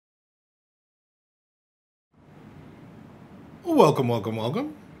Welcome, welcome,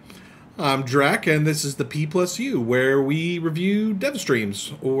 welcome. I'm Draq, and this is the P plus U, where we review dev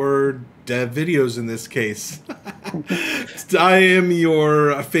streams, or dev videos in this case. I am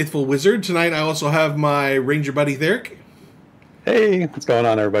your faithful wizard. Tonight I also have my ranger buddy Therek, Hey, what's going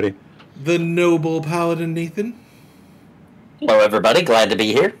on, everybody? the noble paladin Nathan, Hello, everybody. Glad to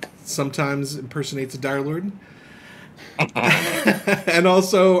be here. sometimes impersonates a dire lord, and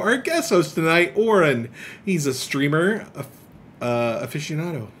also our guest host tonight, Orrinn. He's a streamer,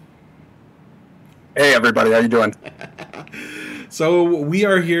 aficionado. Hey everybody, how you doing? So we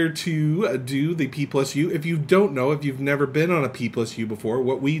are here to do the P plus U. If you don't know, if you've never been on a P plus U before,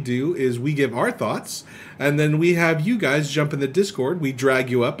 what we do is we give our thoughts, and then we have you guys jump in the Discord. We drag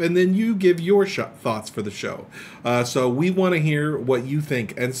you up, and then you give your thoughts for the show. So we want to hear what you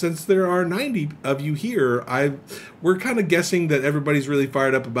think. And since there are 90 of you here, we're kind of guessing that everybody's really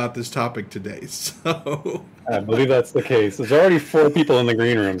fired up about this topic today. So I believe that's the case. There's already 4 people in the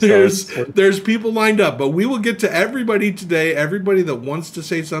green room. So there's people lined up, but we will get to everybody today. Everybody that wants to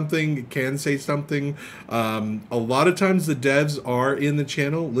say something can say something. A lot of times the devs are in the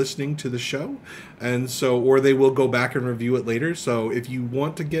channel listening to the show, and so, or they will go back and review it later. So if you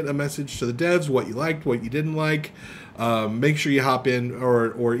want to get a message to the devs, what you liked, what you didn't like, make sure you hop in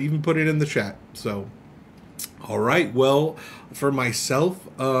or even put it in the chat. So, all right. Well, for myself,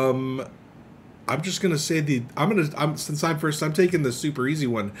 I'm just gonna say since I'm taking the super easy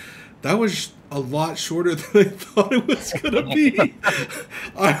one. That was a lot shorter than I thought it was gonna be.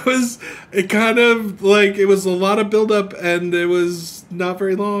 It kind of like it was a lot of build up, and it was not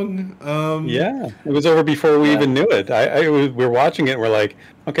very long. yeah, it was over before we even knew it. We were watching it, and we're like,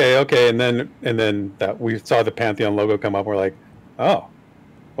 okay, and then that we saw the Pantheon logo come up. We're like, oh,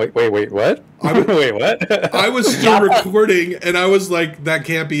 wait, what? Wait, what? I was still recording, and I was like, that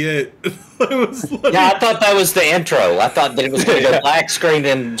can't be it. I thought that was the intro. I thought that it was going to go black screen,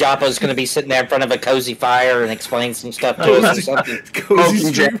 and Joppa's going to be sitting there in front of a cozy fire and explain some stuff to us or something.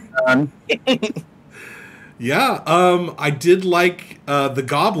 Cozy stream. Yeah, I did like the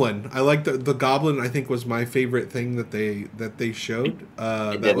goblin. I like the goblin. I think was my favorite thing that they showed.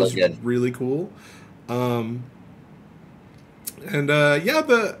 That was really cool.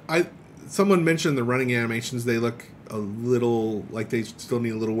 Someone mentioned the running animations. They look a little like they still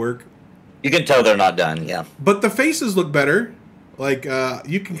need a little work. You can tell they're not done, yeah. But the faces look better. Like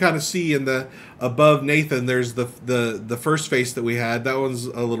you can kind of see in the above Nathan. There's the first face that we had. That one's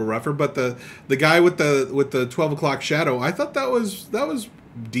a little rougher. But the guy with the 12 o'clock shadow, I thought that was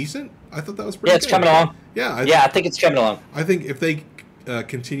decent. I thought that was pretty. Yeah, it's good. coming along. Yeah, I think it's coming along. I think if they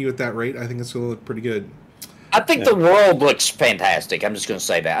continue at that rate, I think it's going to look pretty good. I think the world looks fantastic. I'm just going to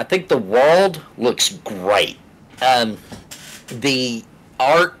say that. I think the world looks great. The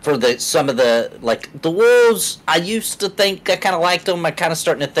art for some of the wolves, I used to think I kind of liked them. I'm kind of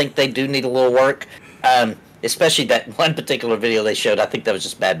starting to think they do need a little work. Especially that one particular video they showed. I think that was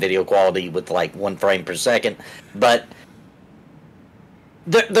just bad video quality with like 1 frame per second. But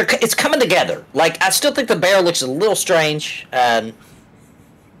it's coming together. Like, I still think the bear looks a little strange.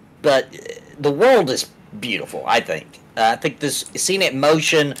 But the world is beautiful, I think. I think seeing it in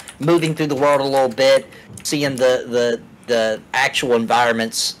motion, moving through the world a little bit, seeing the actual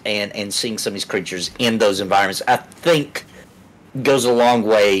environments and seeing some of these creatures in those environments, I think goes a long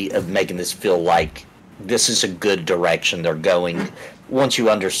way of making this feel like this is a good direction they're going once you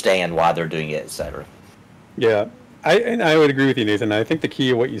understand why they're doing it, etc. Yeah, I would agree with you, Nathan. I think the key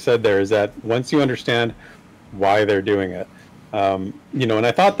of what you said there is that once you understand why they're doing it, and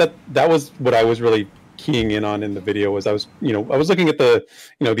I thought that was what I was really keying in on in the video. Was I was looking at the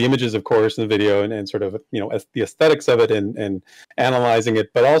images, of course, in the video, and sort of the aesthetics of it and analyzing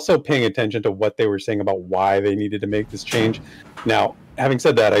it, but also paying attention to what they were saying about why they needed to make this change. Now, having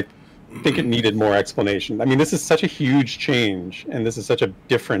said that, I think it needed more explanation. I mean, this is such a huge change, and this is such a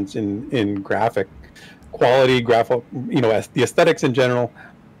difference in graphic quality, the aesthetics in general,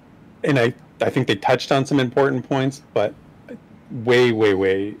 and I think they touched on some important points, but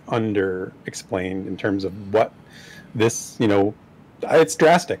way under explained in terms of what this, it's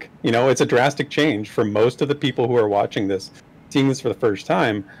drastic. It's a drastic change for most of the people who are watching this, seeing this for the first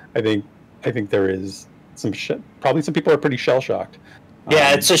time. I think there is probably some people are pretty shell shocked.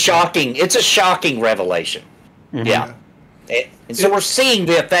 Yeah, it's a shocking revelation. Mm-hmm. Yeah. And so we're seeing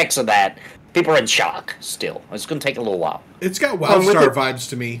the effects of that. People are in shock still. It's going to take a little while. It's got WildStar vibes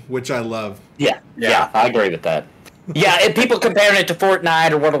to me, which I love. Yeah, I agree with that. Yeah, and people comparing it to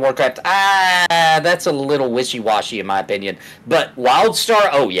Fortnite or World of Warcraft, that's a little wishy-washy in my opinion. But WildStar,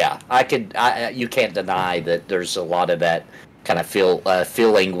 oh yeah, you can't deny that there's a lot of that kind of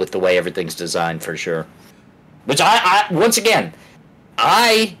feeling with the way everything's designed for sure. Which I once again,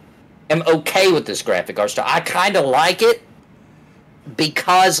 I am okay with this graphic art style. I kind of like it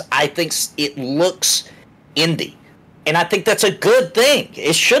because I think it looks indie, and I think that's a good thing.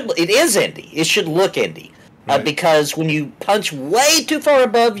 It is indie. It should look indie, right. Because when you punch way too far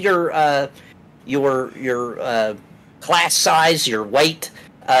above your class size, your weight,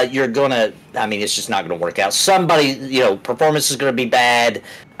 you're gonna. I mean, it's just not gonna work out. Somebody, performance is gonna be bad.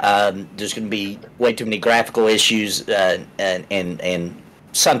 There's gonna be way too many graphical issues, and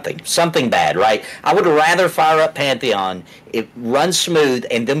something bad, right? I would rather fire up Pantheon, it runs smooth,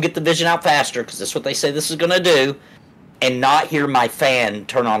 and them get the vision out faster, because that's what they say this is gonna do, and not hear my fan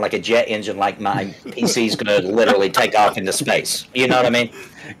turn on like a jet engine, like my PC's gonna literally take off into space. You know what I mean?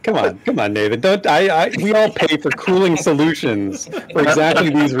 Come on, Nathan. We all pay for cooling solutions for exactly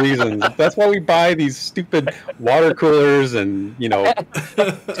these reasons. That's why we buy these stupid water coolers and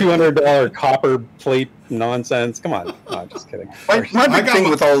 $200 copper plate nonsense. Come on, no, just kidding. My big thing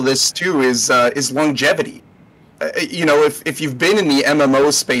with all of this too is longevity. If you've been in the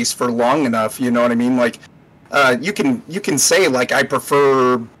MMO space for long enough, you know what I mean. Like, you can say like I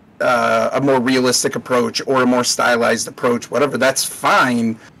prefer a more realistic approach or a more stylized approach, whatever. That's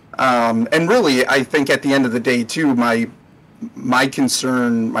fine. And really, I think at the end of the day too, my big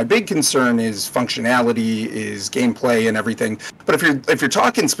concern is functionality, is gameplay, and everything. But if you're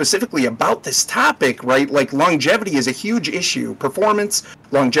talking specifically about this topic, right? Like, longevity is a huge issue. Performance,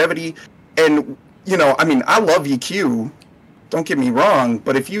 longevity, and I mean, I love EQ. Don't get me wrong,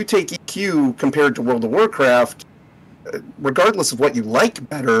 but if you take EQ compared to World of Warcraft, regardless of what you like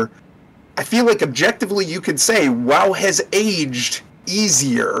better, I feel like objectively you could say WoW has aged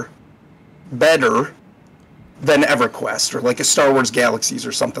easier, better than EverQuest or like a Star Wars Galaxies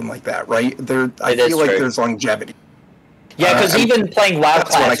or something like that, right? I feel like there's longevity. Yeah, because even playing WoW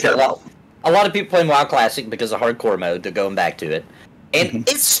Classic, a lot of people playing WoW Classic because of hardcore mode, they're going back to it. And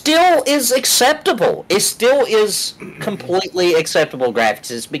it still is acceptable. It still is completely acceptable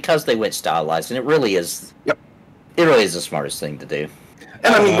graphics. It's because they went stylized, and it really is. Yep. It really is the smartest thing to do.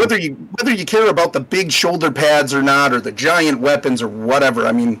 And I mean, whether you care about the big shoulder pads or not, or the giant weapons or whatever,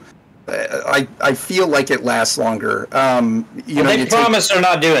 I mean, I feel like it lasts longer. They promise they're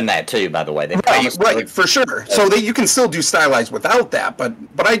not doing that too. By the way, right, for sure. So you can still do stylized without that, but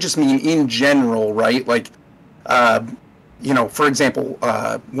I just mean in general, right? Like, for example,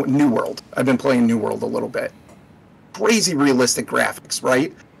 New World. I've been playing New World a little bit. Crazy realistic graphics,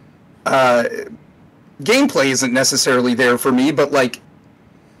 right? Gameplay isn't necessarily there for me, but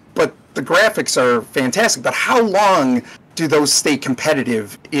the graphics are fantastic. But how long do those stay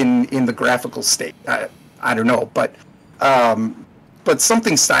competitive in the graphical state? I don't know, but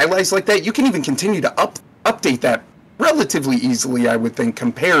something stylized like that, you can even continue to update that relatively easily, I would think,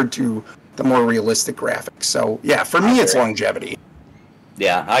 compared to the more realistic graphics. So yeah, for me, it's longevity.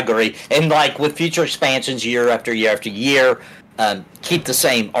 Yeah, I agree. And like with future expansions, year after year after year, keep the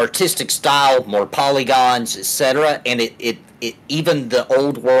same artistic style, more polygons, etc. And it even the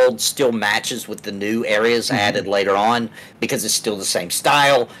old world still matches with the new areas added later on, because it's still the same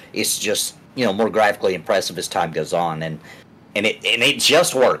style. It's just more graphically impressive as time goes on, and it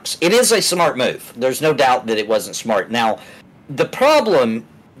just works. It is a smart move. There's no doubt that it wasn't smart. Now, the problem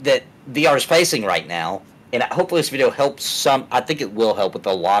that VR is facing right now, and hopefully this video helps some. I think it will help with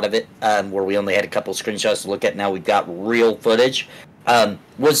a lot of it, where we only had a couple of screenshots to look at. Now we've got real footage.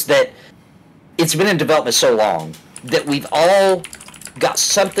 Was that it's been in development so long that we've all got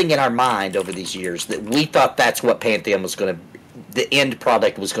something in our mind over these years that we thought that's what Pantheon was going to, the end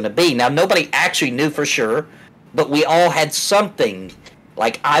product was going to be. Now, nobody actually knew for sure, but we all had something.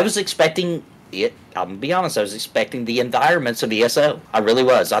 Like, I was expecting it. I'm going to be honest, I was expecting the environments of ESO. I really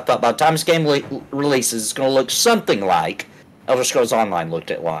was. I thought by the time this game releases, it's going to look something like Elder Scrolls Online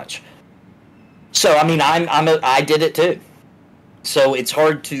looked at launch. So, I mean, I did it too. So it's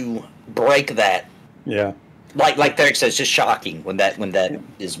hard to break that. Yeah. Like Therek says, it's just shocking when that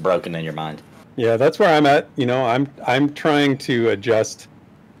is broken in your mind. Yeah, that's where I'm at. I'm trying to adjust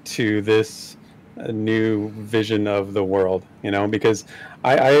to this new vision of the world. Because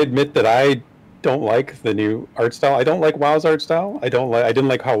I admit that I don't like the new art style. I don't like WoW's art style. I didn't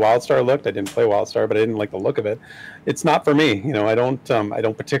like how WildStar looked. I didn't play WildStar, but I didn't like the look of it. It's not for me. I don't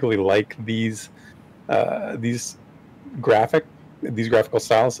particularly like these graphical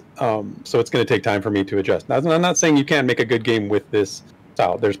styles. So it's going to take time for me to adjust. Now, I'm not saying you can't make a good game with this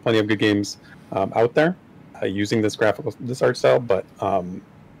style. There's plenty of good games out there using this art style, but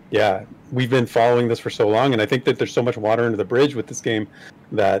yeah, we've been following this for so long, and I think that there's so much water under the bridge with this game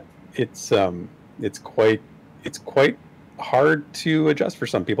that it's quite hard to adjust for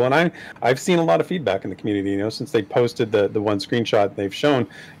some people. And I've seen a lot of feedback in the community, you know, since they posted the one screenshot they've shown.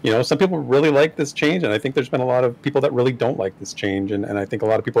 You know, some people really like this change, and I think there's been a lot of people that really don't like this change, and I think a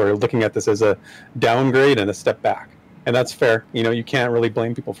lot of people are looking at this as a downgrade and a step back, and that's fair. You know, you can't really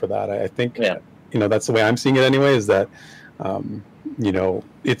blame people for that. I think, you know, that's the way I'm seeing it anyway, is that, you know,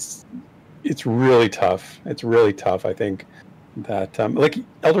 it's really tough. It's really tough, I think, that like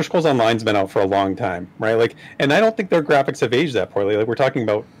Elder Scrolls Online's been out for a long time, right? Like, and I don't think their graphics have aged that poorly. Like, we're talking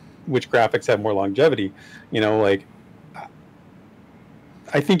about which graphics have more longevity, you know, like,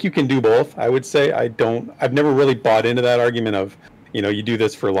 I think you can do both. I would say I've never really bought into that argument of, you know, you do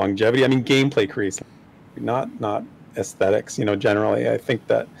this for longevity. I mean, gameplay creates, not aesthetics, you know, generally. I think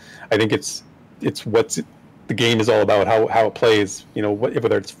it's what's the game is all about, how it plays, you know,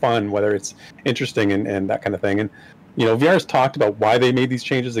 whether it's fun, whether it's interesting, and that kind of thing. And, you know, VR's talked about why they made these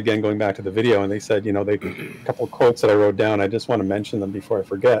changes, again, going back to the video, and they said, you know, a couple of quotes that I wrote down, I just want to mention them before I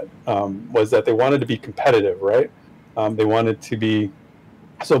forget, was that they wanted to be competitive, right? They wanted to be,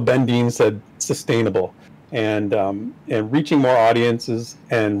 so Ben Dean said, sustainable, and reaching more audiences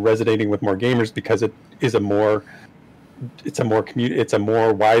and resonating with more gamers, because it's a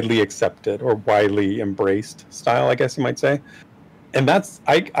more widely accepted or widely embraced style, I guess you might say. And that's,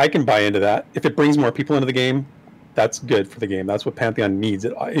 I can buy into that. If it brings more people into the game, that's good for the game. That's what Pantheon needs.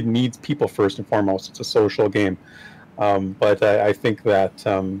 It needs people first and foremost. It's a social game. But I think that,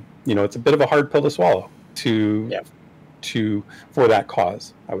 you know, it's a bit of a hard pill to swallow for that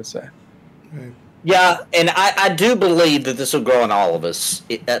cause, I would say. Right. Yeah, and I do believe that this will grow on all of us,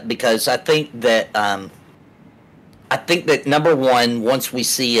 because I think that number one, once we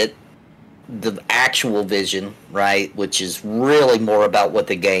see it, the actual vision, right, which is really more about what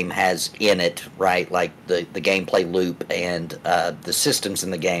the game has in it, right, like the gameplay loop and the systems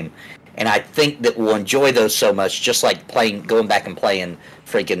in the game. And I think that we'll enjoy those so much, just like going back and playing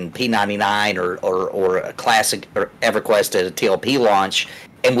freaking P99 or a classic or EverQuest at a TLP launch.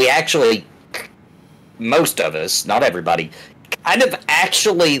 And we actually, most of us, not everybody, kind of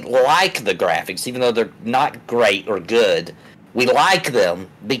actually like the graphics, even though they're not great or good. We like them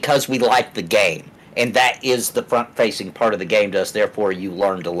because we like the game, and that is the front-facing part of the game to us. Therefore, you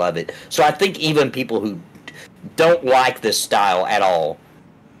learn to love it. So I think even people who don't like this style at all,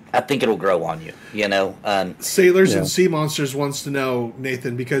 I think it'll grow on you, you know? Sailors and Sea Monsters wants to know,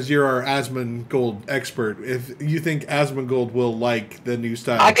 Nathan, because you're our Asmongold expert, if you think Asmongold will like the new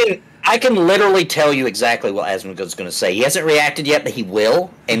style. I can literally tell you exactly what Asmongold's going to say. He hasn't reacted yet, but he will.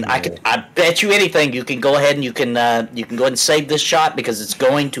 And I bet you anything, you can go ahead and you can go ahead and save this shot, because it's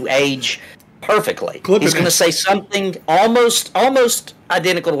going to age perfectly. He's going to say something almost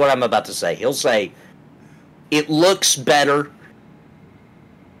identical to what I'm about to say. He'll say, "It looks better."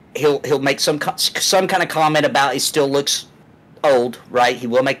 He'll make some kind of comment about it still looks old, right? He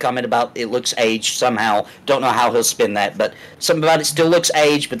will make a comment about it looks aged somehow. Don't know how he'll spin that, but something about it still looks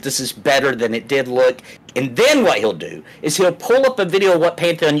aged, but this is better than it did look. And then what he'll do is he'll pull up a video of what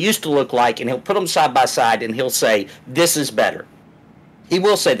Pantheon used to look like, and he'll put them side by side, and he'll say, "This is better." He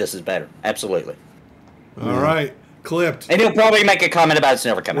will say this is better, absolutely. All right, clipped. And he'll probably make a comment about it's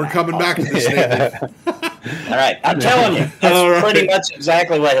never coming out. We're coming back to this, Nathan. All right, I'm telling you, that's pretty much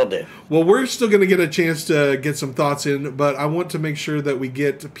exactly what he'll do. Well, we're still going to get a chance to get some thoughts in, but I want to make sure that we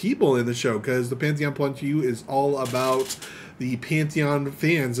get people in the show, because the Pantheon Plunge You is all about the Pantheon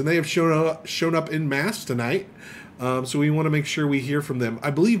fans, and they have shown up in mass tonight. So we want to make sure we hear from them. I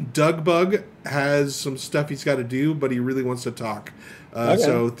believe Doug Bug has some stuff he's got to do, but he really wants to talk. Okay.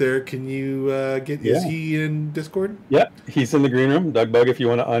 So Therek, can you get? Yeah. Is he in Discord? Yeah, he's in the green room. Doug Bug, if you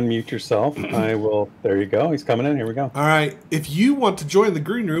want to unmute yourself, I will. There you go. He's coming in. Here we go. All right. If you want to join the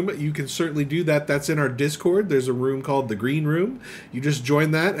green room, you can certainly do that. That's in our Discord. There's a room called the Green Room. You just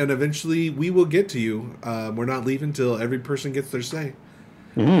join that, and eventually we will get to you. We're not leaving till every person gets their say.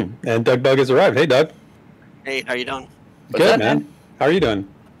 Mm-hmm. And Doug Bug has arrived. Hey, Doug. Hey, how you doing? Good, man. How are you doing?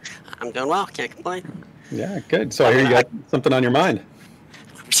 I'm doing well. Can't complain. Yeah, good. So I hear you got something on your mind.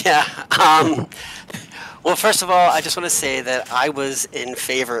 Yeah. Well, first of all, I just want to say that I was in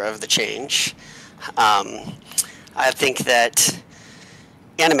favor of the change. I think that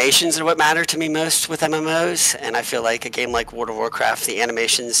animations are what matter to me most with MMOs, and I feel like a game like World of Warcraft, the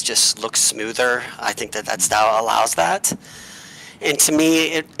animations just look smoother. I think that style allows that. And to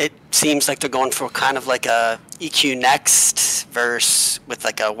me, it seems like they're going for kind of like a EQ Next verse with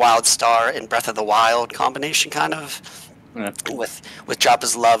like a Wild Star and Breath of the Wild combination kind of. Yeah. With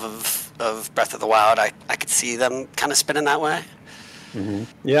Joppa's love of Breath of the Wild, I could see them kind of spinning that way. Mm-hmm.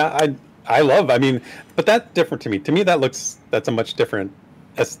 Yeah, I mean, but that's different to me. To me, that's a much different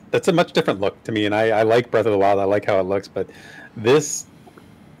that's a much different look to me, and I like Breath of the Wild. I like how it looks, but this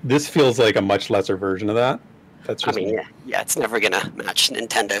feels like a much lesser version of that. That's just yeah, it's never gonna match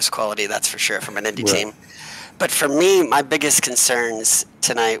Nintendo's quality, that's for sure, from an indie team. But for me, my biggest concerns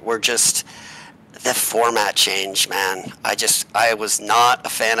tonight were just the format change, man. I was not a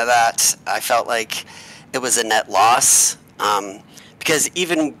fan of that. I felt like it was a net loss. Because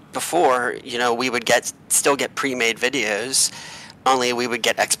even before, we would still get pre-made videos, only we would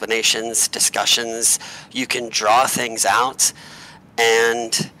get explanations, discussions. You can draw things out,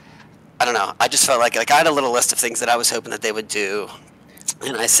 and I don't know. I just felt like I had a little list of things that I was hoping that they would do,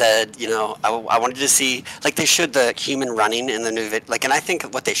 and I said, I wanted to see, like, they showed the human running in the new video, and I think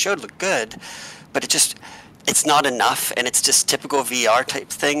what they showed looked good, but it's not enough, and it's just typical VR type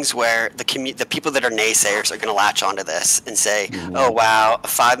things where the people that are naysayers are going to latch onto this and say, oh wow, a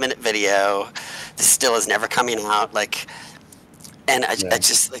 5-minute video, this still is never coming out, and I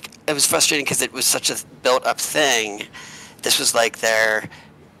just, it was frustrating because it was such a built up thing. This was like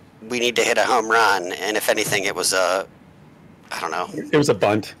we need to hit a home run, and if anything, it was I don't know. It was a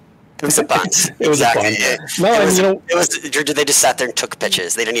bunt. It was a bunt. It was exactly. a bunt. It was. They just sat there and took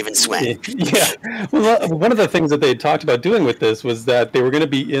pitches. They didn't even swing. Yeah. Well, one of the things that they talked about doing with this was that they were going to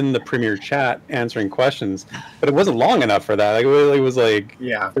be in the Premier chat answering questions, but it wasn't long enough for that. It was like,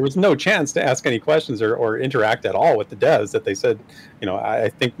 there was no chance to ask any questions or interact at all with the devs. That they said, I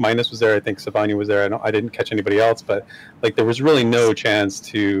think Minus was there. I think Savanya was there. I didn't catch anybody else, but there was really no chance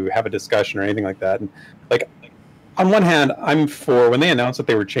to have a discussion or anything like that. And on one hand, I'm for, when they announced that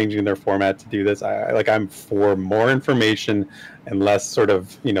they were changing their format to do this, I'm for more information and less sort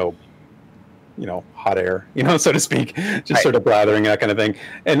of, hot air, so to speak, just sort of blathering, that kind of thing.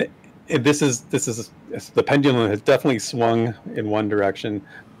 And this is the pendulum has definitely swung in one direction,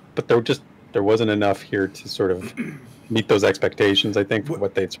 but there wasn't enough here to sort of meet those expectations, I think, for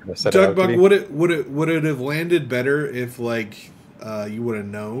what they'd sort of set out to be. Would it have landed better if you would have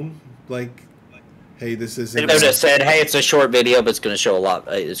known, hey, this is. They would have said, "Hey, it's a short video, but it's going to show a lot.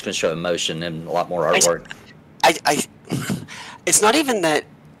 It's going to show emotion and a lot more artwork." It's not even that.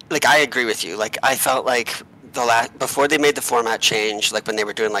 I agree with you. I felt like before they made the format change, when they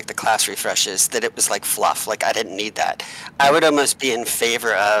were doing the class refreshes, that it was fluff. I didn't need that. I would almost be in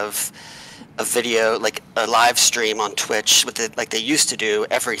favor of a video, a live stream on Twitch with it, they used to do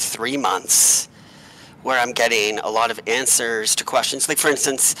every 3 months, where I'm getting a lot of answers to questions. For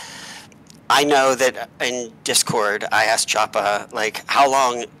instance, I know that in Discord, I asked Choppa, how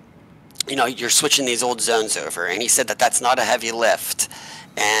long, you're switching these old zones over. And he said that that's not a heavy lift.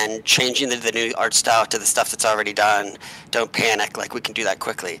 And changing the new art style to the stuff that's already done, don't panic, we can do that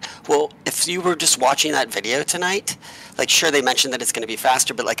quickly. Well, if you were just watching that video tonight, sure, they mentioned that it's going to be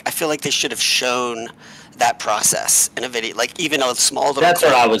faster, but I feel like they should have shown that process in a video, even a small little That's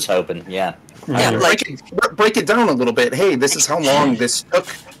what I was hoping, yeah. Yeah, break it down a little bit. Hey, this is how long this took.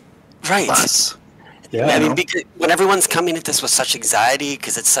 Right. Us. Yeah. I mean, because when everyone's coming at this with such anxiety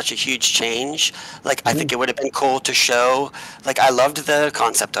because it's such a huge change, I think it would have been cool to show. I loved the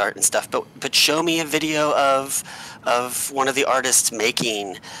concept art and stuff, but show me a video of one of the artists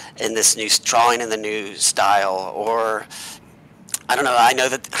making in this new drawing in the new style, or I don't know. I know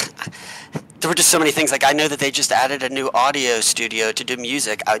that there were just so many things. I know that they just added a new audio studio to do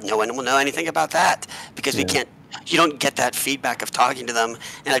music. No one will know anything about that because we can't. You don't get that feedback of talking to them,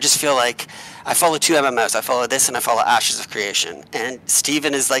 and I just feel like I follow 2 MMOs. I follow this and I follow Ashes of Creation, and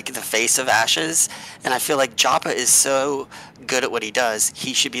Steven is the face of Ashes, and I feel like Joppa is so good at what he does.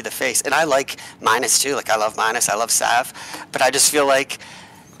 He should be the face, and I like Minus too. I love Minus, I love Sav, but I just feel like,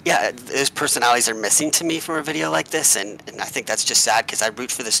 those personalities are missing to me from a video like this, and I think that's just sad because I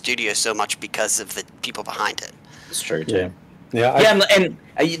root for the studio so much because of the people behind it. It's true too. Yeah. And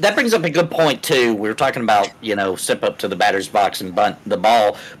that brings up a good point too. We were talking about, step up to the batter's box and bunt the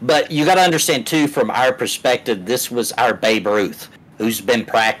ball, but you got to understand too, from our perspective, this was our Babe Ruth, who's been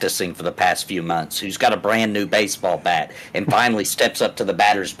practicing for the past few months, who's got a brand new baseball bat, and finally steps up to the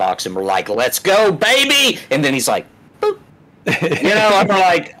batter's box, and we're like, "Let's go, baby!" And then he's like, "Boop." I'm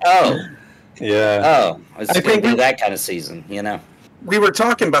like, "Oh, yeah, oh, it's going to be that kind of season," We were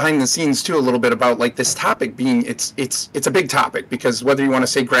talking behind the scenes too a little bit about this topic being it's a big topic, because whether you want to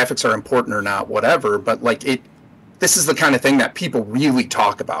say graphics are important or not, whatever, but this is the kind of thing that people really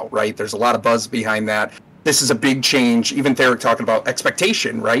talk about, right? There's a lot of buzz behind that. This is a big change. Even Therek talking about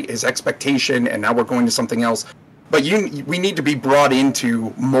expectation, right? His expectation, and now we're going to something else. But we need to be brought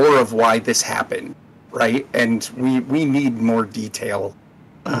into more of why this happened, right? And we need more detail.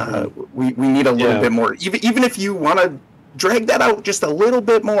 We need a little bit more, even if you want to drag that out just a little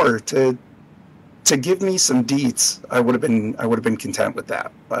bit more to to give me some deets, I would have been content with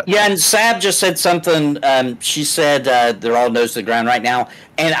that. But yeah, and Sab just said something. She said they're all nose to the ground right now,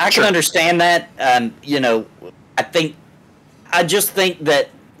 and I can understand that. I just think that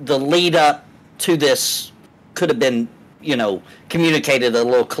the lead up to this could have been, communicated a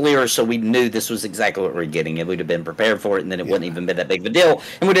little clearer, so we knew this was exactly what we were getting, and we'd have been prepared for it, and then it wouldn't even been that big of a deal,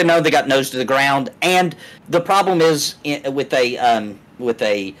 and we didn't know they got nose to the ground. And the problem is with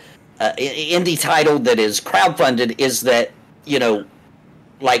a indie title that is crowdfunded is that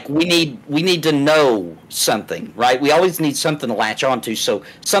like we need to know something, right? We always need something to latch onto. So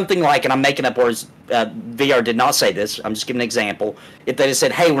something like, and I'm making up words, VR did not say this, I'm just giving an example. If they had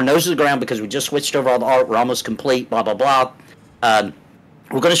said, hey, we're nose to the ground because we just switched over all the art, we're almost complete, blah, blah, blah.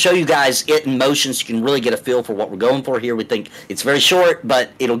 We're going to show you guys it in motion so you can really get a feel for what we're going for here. We think it's very short,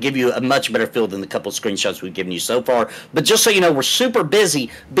 but it'll give you a much better feel than the couple of screenshots we've given you so far. But just so you know, we're super busy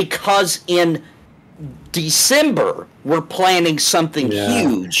because in December we're planning something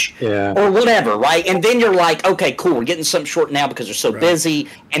huge or whatever, right? And then you're like, okay, cool, we're getting something short now because we're so busy,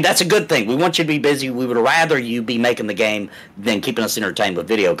 and that's a good thing. We want you to be busy. We would rather you be making the game than keeping us entertained with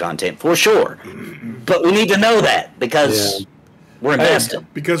video content, for sure. But we need to know that because we're invested.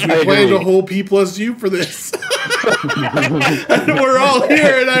 Because we planned a whole P+U for this. And we're all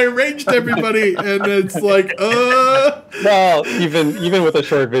here, and I arranged everybody, and it's like, Well, even with a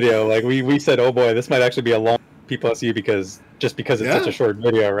short video, like we said, oh boy, this might actually be a long P+U because it's such a short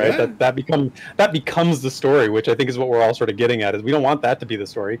video, right? Yeah. That becomes the story, which I think is what we're all sort of getting at. Is we don't want that to be the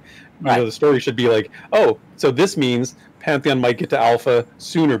story. Right. The story should be like, oh, so this means Pantheon might get to alpha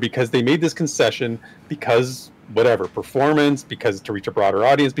sooner because they made this concession because whatever performance, because to reach a broader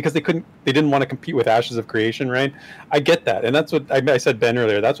audience, because they didn't want to compete with Ashes of Creation, right? I get that, and that's what I said Ben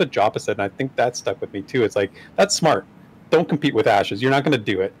earlier. That's what Joppa said, and I think that stuck with me too. It's like, that's smart. Don't compete with Ashes. You're not going to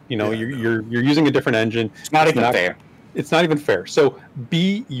do it. You're using a different engine. It's not even fair. It's not even fair. So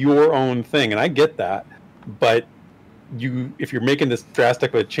be your own thing, and I get that, but if you're making this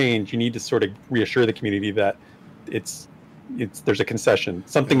drastic of a change, you need to sort of reassure the community that there's a concession.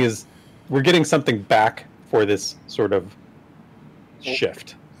 We're getting something back for this sort of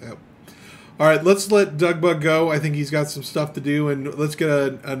shift. Yep. All right, let's let Dougbug go. I think he's got some stuff to do, and let's get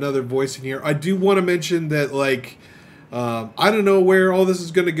another voice in here. I do want to mention that, like, I don't know where all this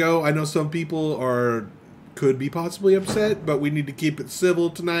is going to go. I know some people could be possibly upset, but we need to keep it civil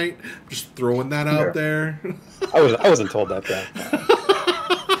tonight. Just throwing that out there. I wasn't told that.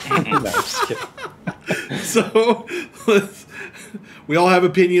 No, just kidding. So we all have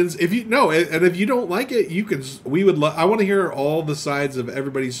opinions. If you don't like it, you can. I want to hear all the sides of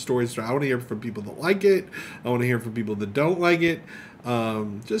everybody's stories. I want to hear from people that like it. I want to hear from people that don't like it.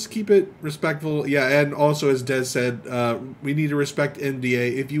 Just keep it respectful. Yeah, and also as Des said, we need to respect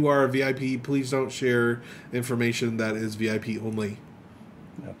NDA. If you are a VIP, please don't share information that is VIP only.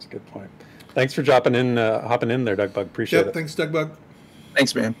 That's a good point. Thanks for hopping in there, Dougbug. Appreciate it. Thanks, Dougbug.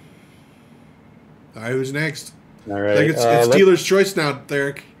 Thanks, man. All right, who's next? All right. I think it's dealer's choice now,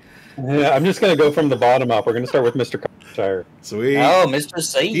 Therek. Yeah, I'm just going to go from the bottom up. We're going to start with Mr. Shire. Sweet. Oh, Mr.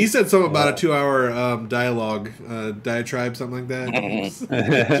 C. He said something about a 2-hour diatribe, something like that. He's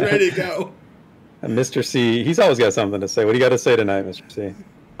ready to go. And Mr. C, he's always got something to say. What do you got to say tonight, Mr. C?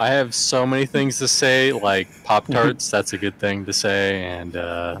 I have so many things to say, like Pop-Tarts, that's a good thing to say, and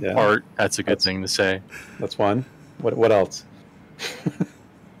art, that's a good thing to say. That's one. What else?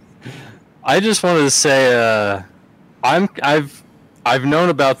 I just wanted to say, I've known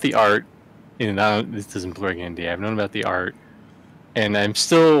about the art, this doesn't bring NDA. I've known about the art, and I'm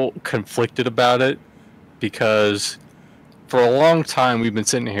still conflicted about it because for a long time we've been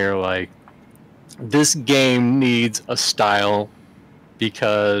sitting here like, this game needs a style,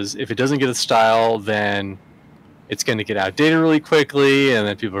 because if it doesn't get a style, then it's going to get outdated really quickly, and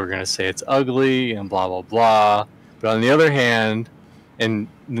then people are going to say it's ugly and blah blah blah. But on the other hand, and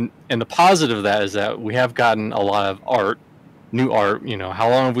the positive of that is that we have gotten a lot of art, new art. How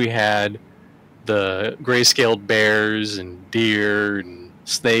long have we had the grayscaled bears and deer and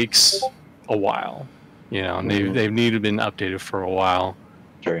snakes? A while, and they've needed to been updated for a while.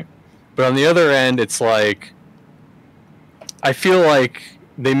 True. But on the other end, it's like, I feel like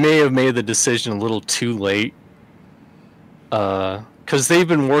they may have made the decision a little too late, because they've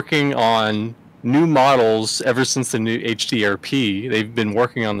been working on new models ever since the new HDRP. They've been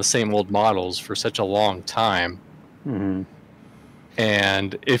working on the same old models for such a long time. Mm-hmm.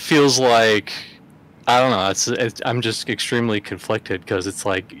 And it feels like, I don't know, I'm just extremely conflicted, because it's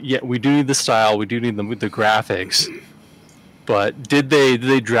like, yeah, we do need the style, we do need the graphics, but did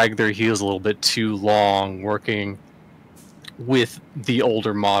they drag their heels a little bit too long working with the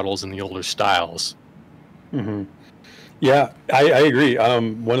older models and the older styles. Mm-hmm. Yeah, I agree.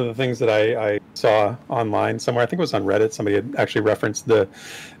 One of the things that I saw online somewhere, I think it was on Reddit, somebody had actually referenced the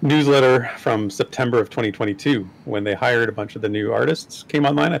newsletter from September of 2022 when they hired a bunch of the new artists came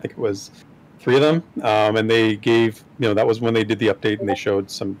online. I think it was 3 of them, and they gave, that was when they did the update, and they showed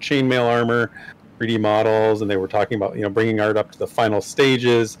some chainmail armor, 3D models, and they were talking about bringing art up to the final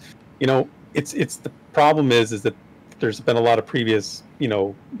stages. It's the problem is that there's been a lot of previous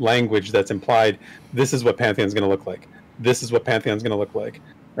language that's implied this is what Pantheon's going to look like. This is what Pantheon's going to look like,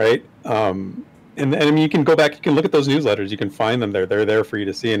 right? And I mean, you can go back, you can look at those newsletters, you can find them there. They're there for you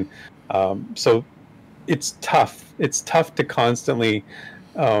to see. And so it's tough. It's tough to constantly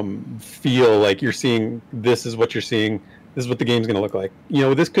feel like you're seeing, this is what you're seeing. This is what the game's going to look like.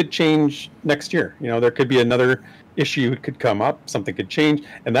 This could change next year. There could be another issue could come up. Something could change.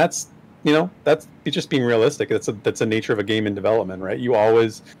 And that's just being realistic. That's the nature of a game in development, right? You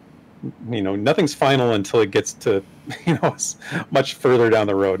always, nothing's final until it gets to, much further down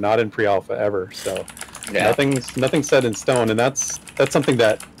the road, not in pre-alpha ever. So nothing's set in stone. And that's something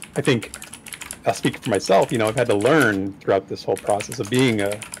that I think, I'll speak for myself, I've had to learn throughout this whole process of being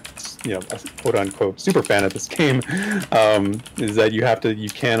a quote unquote super fan of this game, is that you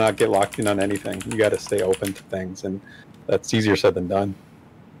cannot get locked in on anything. You got to stay open to things. And that's easier said than done.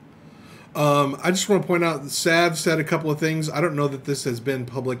 I just want to point out that Sav said a couple of things. I don't know that this has been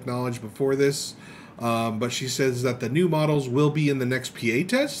public knowledge before this, but she says that the new models will be in the next PA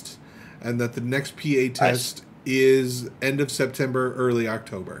test, and that the next PA test is end of September, early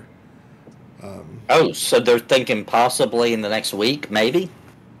October. So they're thinking possibly in the next week, maybe?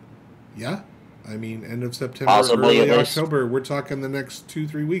 Yeah. I mean, end of September, Possibly, early at least. October. We're talking the next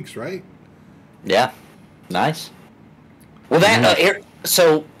 2-3 weeks, right? Yeah. Nice. Well, that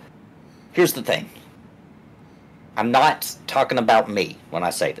so here's the thing. I'm not talking about me when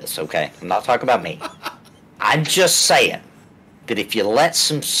I say this, okay? I'm not talking about me. I'm just saying that if you let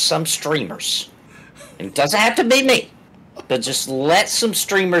some streamers, and it doesn't have to be me, but just let some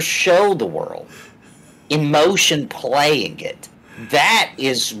streamers show the world emotion playing it, that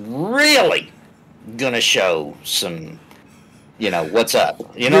is really gonna show some, what's up.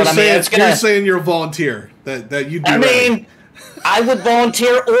 You know what I mean? You're saying you're a volunteer, that you do. I mean, I would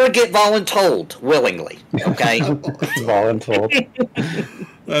volunteer or get voluntold willingly. Okay. Voluntold.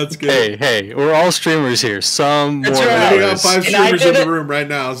 That's good. Hey, we're all streamers here. Some That's more right. than We got others. 5 streamers in the room right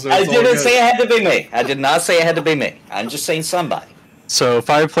now. So I it's all didn't good. say it had to be me. I did not say it had to be me. I'm just saying somebody. So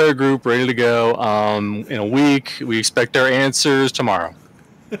 5-player group ready to go. In a week, we expect our answers tomorrow.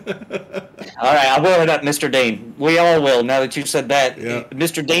 All right, I will hit up Mr. Dean. We all will. Now that you said that, Yeah.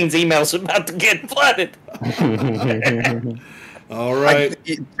 Mr. Dean's email's about to get flooded. All right.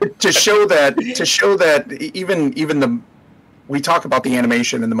 To show that even we talk about the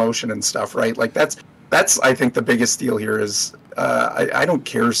animation and the motion and stuff, right? Like that's I think the biggest deal here is I don't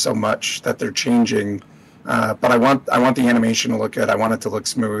care so much that they're changing, but I want the animation to look good. I want it to look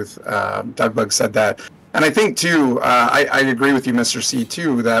smooth. Dougbug said that, and I think too. I agree with you, Mr. C,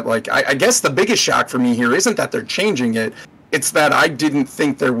 too. That like I guess the biggest shock for me here isn't that they're changing it. It's that I didn't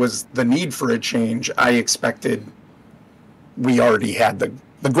think there was the need for a change. I expected we already had the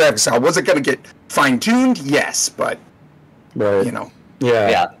graphics style. Was it going to get fine-tuned? Yes, but Right.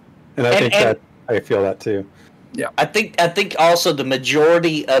 Yeah. And I think that I feel that too. Yeah. I think also the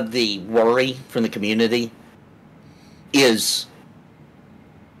majority of the worry from the community is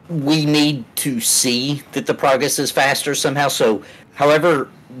we need to see that the progress is faster somehow. So however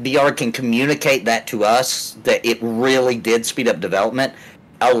VR can communicate that to us, that it really did speed up development,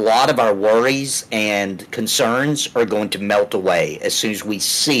 a lot of our worries and concerns are going to melt away as soon as we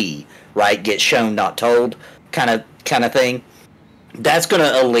see, right, get shown, not told, kind of thing. That's going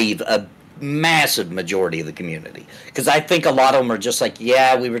to alleviate a massive majority of the community, because I think a lot of them are just like,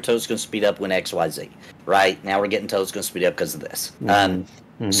 yeah, we were told it's going to speed up when XYZ, right? Now we're getting told it's going to speed up because of this.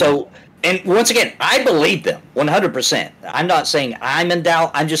 So, and once again, I believe them 100%. I'm not saying I'm in doubt.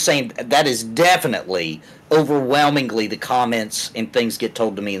 I'm just saying that is definitely overwhelmingly the comments and things get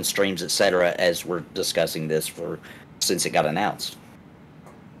told to me in streams, etc., as we're discussing this since it got announced.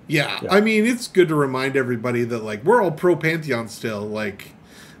 Yeah, I mean, it's good to remind everybody that like we're all pro Pantheon still. Like,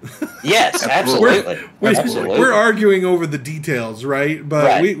 yes, absolutely. We're arguing over the details, right? But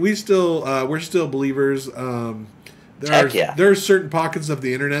Right. we still we're still believers. There are certain pockets of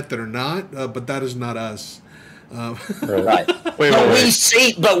the internet that are not, but that is not us. Right. Wait. We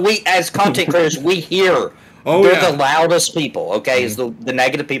see, but we as content creators, we hear. Oh, They're yeah. the loudest people. Okay, is the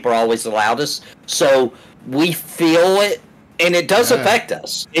negative people are always the loudest. So we feel it, and it does affect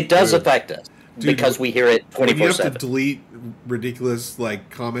us. It does affect us. because we hear it When you have to 24/7. delete ridiculous like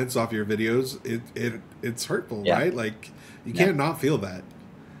comments off your videos, it's hurtful, Yeah. right? Like you can't not feel that.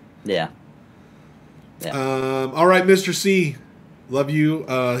 Yeah. All right, Mr. C, love you.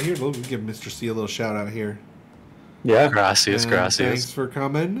 Here, let me give Mr. C a little shout out here. Yeah. Gracias, And gracias. Thanks for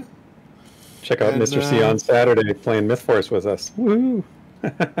coming. Check out And, Mr. C on Saturday playing Myth Force with us. Woo!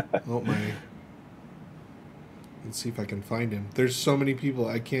 Oh my. Let's see if I can find him. There's so many people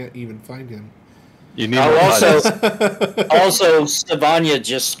I can't even find him. You need Oh, more also, buttons. also, Stevania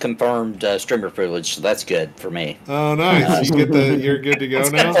just confirmed streamer privilege, so that's good for me. Oh, nice. You're good to go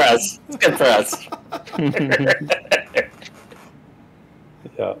It's now? good for us. It's good for us.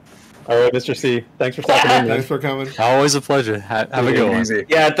 Yeah. All right, Mr. C. Thanks for stopping in. Thanks Man. for coming. Always a pleasure. Have a good one. Easy.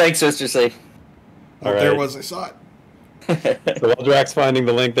 Yeah, thanks, Mr. C. Oh, All there right. was. I saw it. So while Draq's finding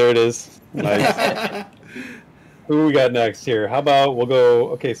the link, there it is. Nice. Who we got next here? How about we'll go?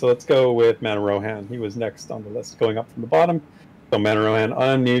 Okay, so let's go with Mana Rohan. He was next on the list, going up from the bottom. So Mana Rohan,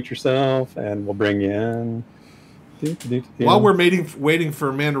 unmute yourself, and we'll bring you in. While we're waiting for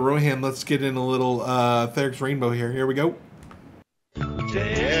Amanda Rohan, let's get in a little Therek's Rainbow here. Here we go.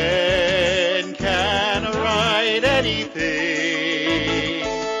 Dan can write anything.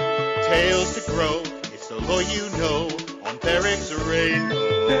 Tales to grow, it's the law you know on Therek's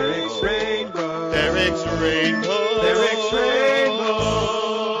Rainbow. Therek's Rainbow. Therek's Rainbow. Therek's Rainbow.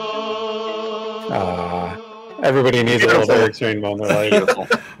 Everybody needs a little Therek Rainbow in their life.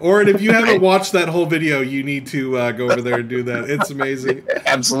 Or if you haven't watched that whole video, you need to go over there and do that. It's amazing.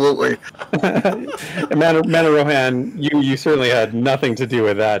 Absolutely. Mana Rohan, you certainly had nothing to do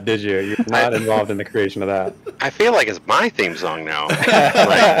with that, did you? You're not involved in the creation of that. I feel like it's my theme song now.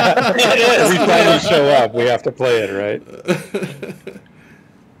 Every time you show up, we have to play it, right?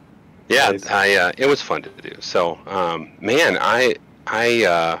 Yeah, Nice. it was fun to do. So, man, How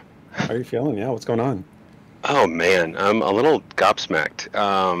are you feeling? Yeah, what's going on? oh man, I'm a little gobsmacked.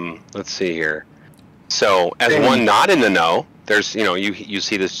 Let's see here. So, as one not in the know, there's, you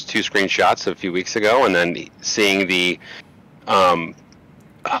see this 2 screenshots a few weeks ago, and then seeing the, I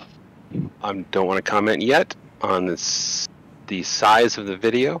don't want to comment yet on the size of the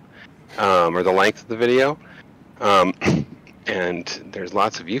video, or the length of the video. And there's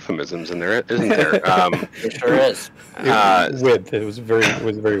lots of euphemisms in there, isn't there? It sure is. Width. It was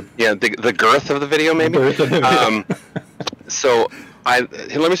very. Yeah, the girth of the video, maybe. So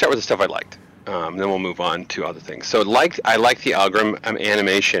let me start with the stuff I liked. Then we'll move on to other things. So I like the Algrim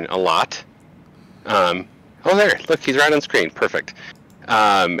animation a lot. Oh, there! Look, he's right on screen. Perfect.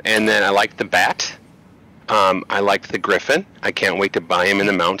 And then I liked the bat. I liked the griffin. I can't wait to buy him in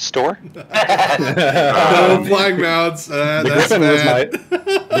the mount store. No flag mounts. The That's Griffin was bad.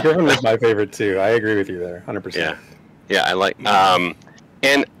 the Griffin was my favorite too. I agree with you there, 100%. Yeah, I like.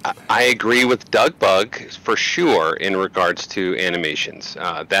 And I agree with Doug Bug for sure in regards to animations.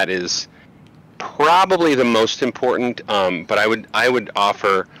 That is probably the most important. But I would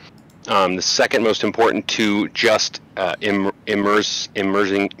offer the second most important to just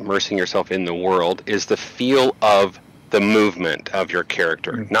immersing yourself in the world is the feel of the movement of your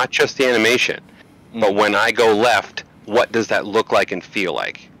character, not just the animation. But when I go left, what does that look like and feel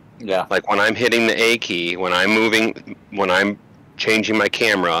like? Yeah. Like when I'm hitting the A key, when I'm moving, when I'm changing my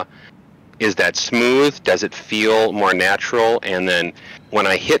camera, is that smooth? Does it feel more natural? And then when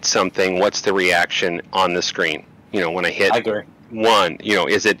I hit something, what's the reaction on the screen? When I hit I agree. one,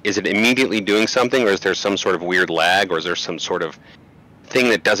 is it immediately doing something, or is there some sort of weird lag, or is there some sort of thing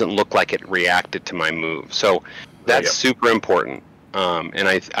that doesn't look like it reacted to my move? So that's super important. And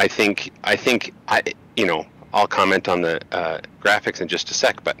I think I'll comment on the graphics in just a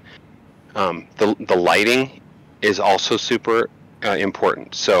sec, but the lighting is also super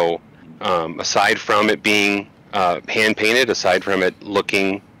important. So aside from it being hand painted, aside from it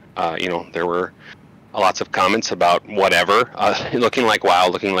looking, there were lots of comments about whatever, looking like WoW,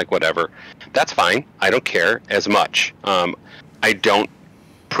 looking like whatever. That's fine. I don't care as much. I don't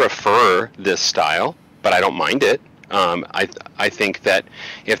prefer this style, but I don't mind it. I think that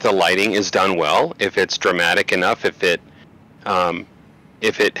if the lighting is done well, if it's dramatic enough, if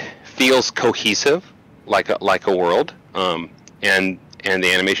it feels cohesive, like a world, and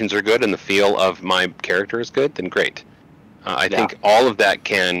the animations are good and the feel of my character is good, then great. I think all of that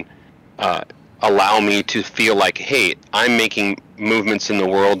can allow me to feel like, hey, I'm making movements in the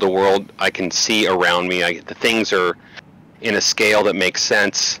world I can see around me. The things are in a scale that makes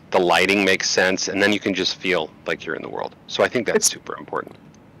sense, the lighting makes sense, and then you can just feel like you're in the world. So I think that's super important.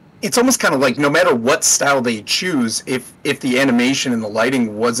 It's almost kind of like no matter what style they choose, if the animation and the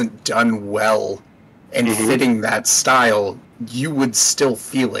lighting wasn't done well, and fitting that style, you would still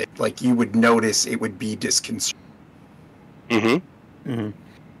feel it. Like, you would notice it would be disconcerting.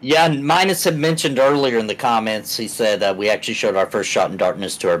 Yeah, Minus had mentioned earlier in the comments, he said we actually showed our first shot in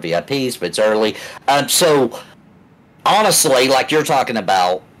darkness to our VIPs, but it's early. So, honestly, like you're talking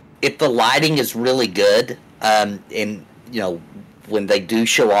about, if the lighting is really good, and, you know, when they do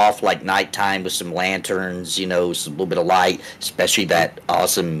show off, like, nighttime with some lanterns, you know, some little bit of light, especially that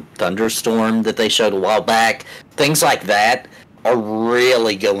awesome thunderstorm that they showed a while back, things like that are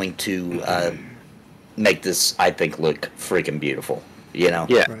really going to make this, I think, look freaking beautiful. You know?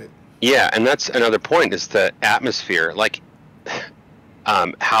 Yeah. Right. Yeah, and that's another point, is the atmosphere. Like,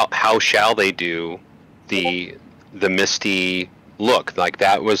 how shall they do the misty look? Like,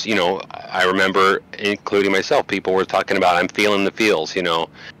 that was, you know, I remember, including myself, people were talking about, I'm feeling the feels, you know,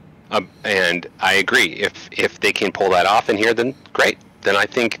 and I agree. If they can pull that off in here, then great. Then I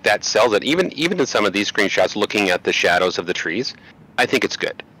think that sells it. Even in some of these screenshots, looking at the shadows of the trees, I think it's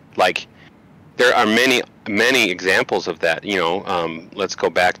good. Like, there are many examples of that. You know, let's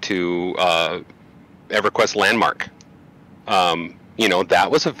go back to EverQuest Landmark. You know, that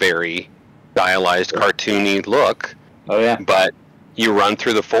was a very stylized, cartoony look. Oh yeah. But you run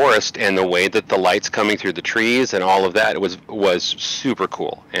through the forest, and the way that the light's coming through the trees and all of that was super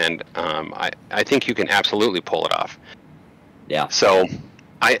cool. And I think you can absolutely pull it off. Yeah. So,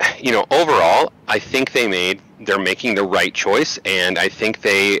 overall, I think they're making the right choice, and I think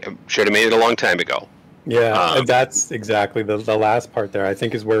they should have made it a long time ago. Yeah, and that's exactly the last part there, I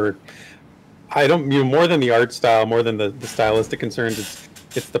think, is where I don't, more than the art style, more than the stylistic concerns,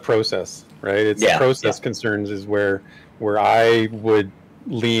 it's the process, right? It's the process concerns is where I would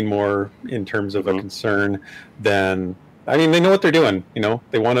lean more in terms of a concern than, I mean, they know what they're doing, you know,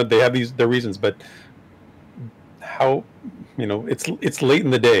 they have their reasons, but how, you know, it's late in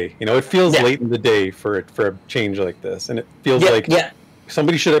the day, you know, it feels late in the day for a change like this, and it feels like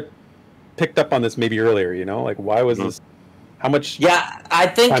somebody should have picked up on this maybe earlier, you know, like, why was this, how much? Yeah, I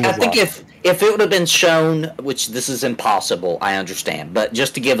think if it would have been shown, which this is impossible, I understand, but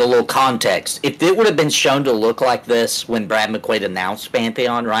just to give a little context, if it would have been shown to look like this when Brad McQuaid announced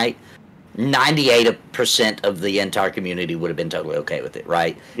Pantheon, right, 98% of the entire community would have been totally okay with it,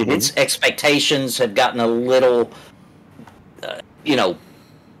 right? Its expectations have gotten a little, you know,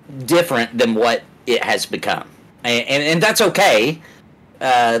 different than what it has become, and that's okay.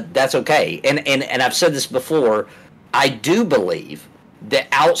 That's okay. And I've said this before, I do believe that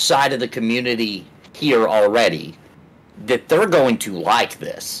outside of the community here already, that they're going to like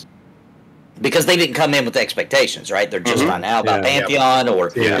this. Because they didn't come in with expectations, right? They're just finding out about Pantheon,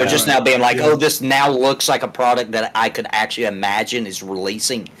 or they're just now being like, oh, this now looks like a product that I could actually imagine is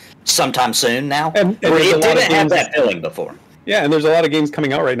releasing sometime soon now. And it didn't have that feeling before. Yeah, and there's a lot of games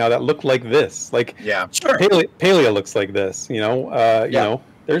coming out right now that look like this. Like, Palea looks like this, you know? You know,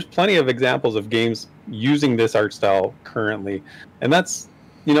 there's plenty of examples of games using this art style currently. And that's,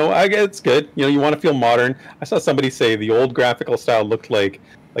 you know, I guess it's good. You know, you want to feel modern. I saw somebody say the old graphical style looked like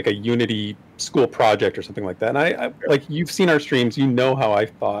a Unity school project or something like that. And I like, you've seen our streams, you know how I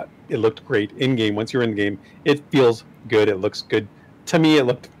thought it looked great in-game. Once you're in the game, it feels good. It looks good. To me, it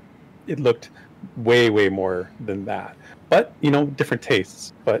looked way, way more than that. But, you know, different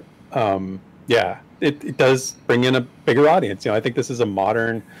tastes. But, it does bring in a bigger audience. You know, I think this is a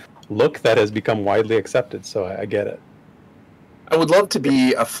modern look that has become widely accepted, so I get it. I would love to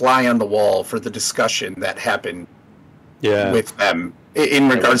be a fly on the wall for the discussion that happened with them in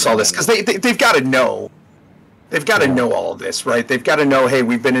regards to all this, because they've got to know. They've got to know all of this, right? They've got to know, hey,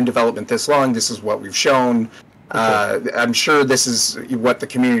 we've been in development this long, this is what we've shown. I'm sure this is what the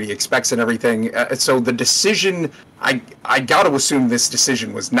community expects and everything. So the decision, I got to assume this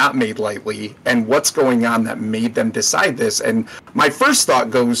decision was not made lightly, and what's going on that made them decide this. And my first thought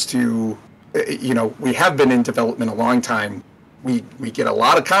goes to, you know, we have been in development a long time. We get a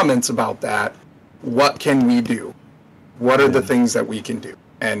lot of comments about that. What can we do? What are the things that we can do?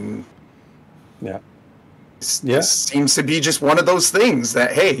 And this seems to be just one of those things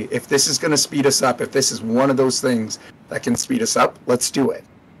that, hey, if this is going to speed us up, if this is one of those things that can speed us up, let's do it.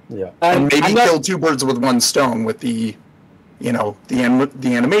 Yeah. And maybe kill two birds with one stone with the, you know, the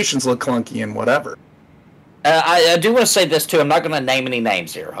animations look clunky and whatever. I do want to say this, too. I'm not going to name any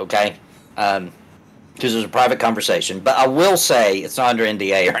names here, okay? Because it's a private conversation. But I will say, it's not under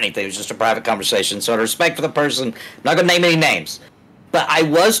NDA or anything. It's just a private conversation. So out of respect for the person, I'm not going to name any names. But I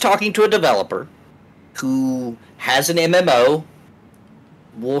was talking to a developer who has an MMO,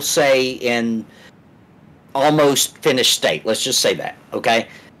 we'll say in almost finished state. Let's just say that, okay?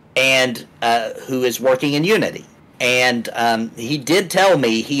 And who is working in Unity. And he did tell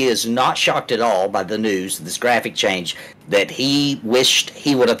me he is not shocked at all by the news, this graphic change, that he wished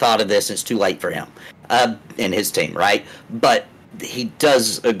he would have thought of this. It's too late for him and his team, right? But he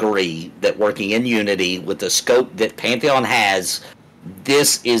does agree that working in Unity with the scope that Pantheon has,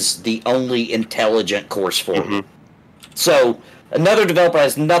 this is the only intelligent course forward. So another developer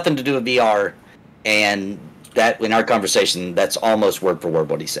has nothing to do with VR, and that in our conversation, that's almost word for word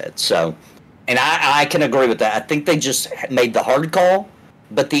what he said. So, and I can agree with that. I think they just made the hard call,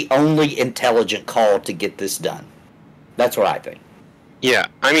 but the only intelligent call to get this done. That's what I think. Yeah,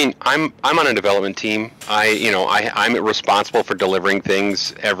 I mean, I'm on a development team. I'm responsible for delivering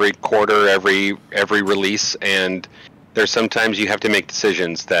things every quarter, every release, and there's sometimes you have to make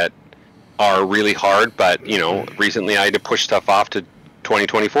decisions that are really hard. But recently I had to push stuff off to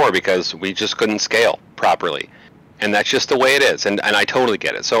 2024 because we just couldn't scale properly, and that's just the way it is. And I totally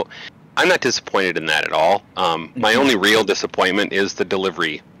get it. So I'm not disappointed in that at all. My only real disappointment is the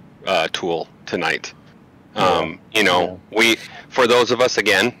delivery tool tonight. We, for those of us,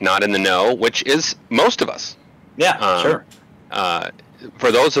 again, not in the know, which is most of us. Yeah, sure.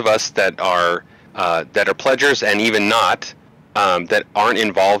 For those of us that are pledgers and even not, that aren't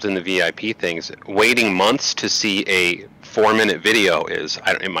involved in the VIP things, waiting months to see a 4-minute video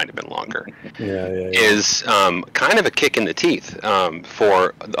it might have been longer, is kind of a kick in the teeth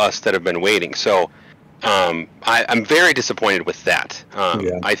for us that have been waiting. So I'm very disappointed with that.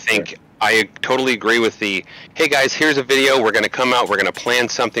 I think I totally agree with hey guys, here's a video, we're going to come out, we're going to plan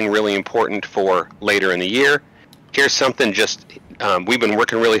something really important for later in the year. Here's something we've been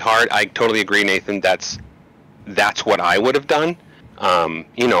working really hard. I totally agree, Nathan, that's what I would have done,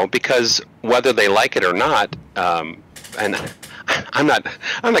 because whether they like it or not, and I'm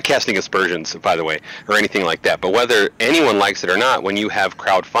not casting aspersions, by the way, or anything like that, but whether anyone likes it or not, when you have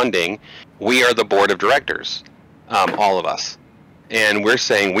crowdfunding, we are the board of directors, all of us. And we're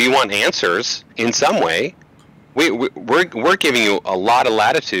saying we want answers in some way. We're giving you a lot of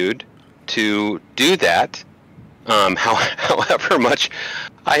latitude to do that. However much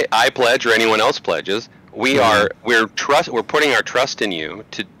I pledge or anyone else pledges, we're putting our trust in you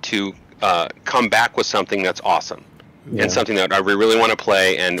to come back with something that's awesome and something that we really want to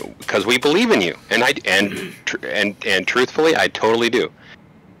play, and because we believe in you, and truthfully, I totally do.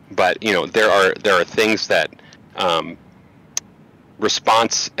 But there are things that.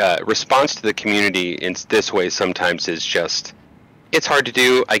 Response to the community in this way sometimes is just, it's hard to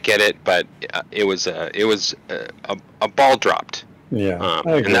do. I get it, but it was a ball dropped.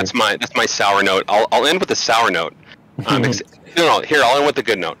 And that's my sour note. I'll end with a sour note. I'll end with a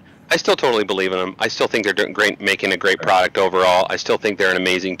good note. I still totally believe in them. I still think they're doing great, making a great product overall. I still think they're an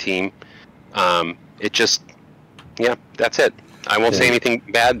amazing team. That's it. I won't say anything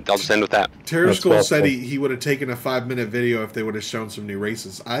bad. I'll just end with that. Terror Skull said he would have taken a 5-minute video if they would have shown some new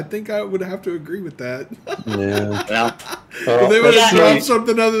races. I think I would have to agree with that. If they would have shown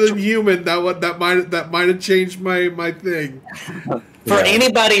something other than human, that might have changed my thing. For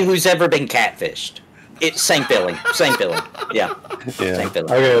anybody who's ever been catfished, it's same feeling. Same feeling. Yeah. Same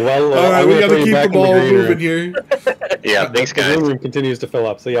feeling. Okay, well, all right, we got to keep the ball moving here. Thanks, guys. The room continues to fill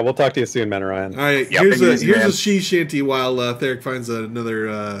up. So we'll talk to you soon, man, Ryan. All right, here's a she shanty while Therek finds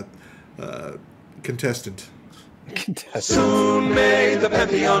another contestant. Soon may the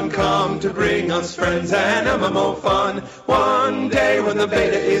Pantheon come to bring us friends and MMO fun. One day when the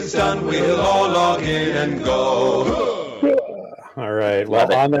beta is done, we'll all log in and go. All right.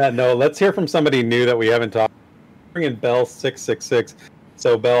 Well, on that note, let's hear from somebody new that we haven't talked. Bring in Bell 666.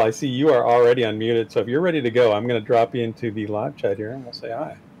 So, Bell, I see you are already unmuted. So, if you're ready to go, I'm going to drop you into the live chat here, and we'll say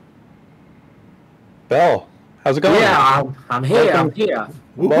hi. Bell, how's it going? Yeah, I'm here. I'm here.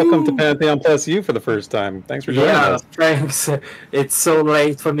 Welcome to Pantheon Plus You for the first time. Thanks for joining us. Thanks. It's so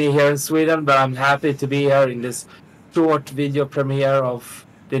late for me here in Sweden, but I'm happy to be here in this short video premiere of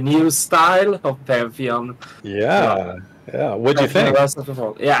the new style of Pantheon. Yeah. What'd you think?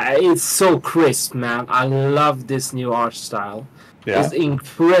 Yeah, it's so crisp, man. I love this new art style. Yeah. It's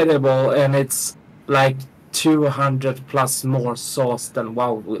incredible, and it's like 200 plus more sauce than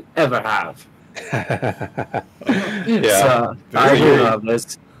WoW will ever have. Yeah. So, I really love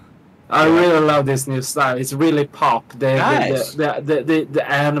this. I really love this new style. It's really pop. The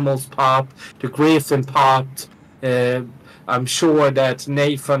animals pop. The griffin popped. I'm sure that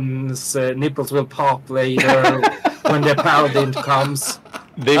Nathan's nipples will pop later when the paladin comes.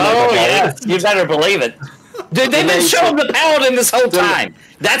 Yes, you better believe it. Dude, they've been showing the paladin this whole time.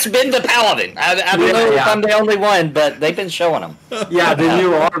 That's been the paladin. I don't know if I'm the only one, but they've been showing them. Yeah, the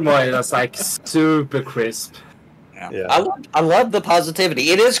new armor is like super crisp. Yeah. I love the positivity.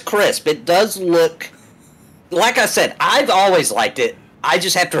 It is crisp. It does look like I said, I've always liked it. I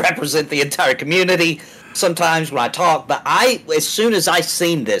just have to represent the entire community sometimes when I talk. But as soon as I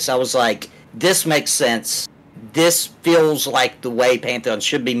seen this, I was like, this makes sense. This feels like the way Pantheon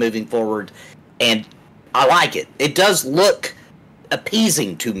should be moving forward, and I like it. It does look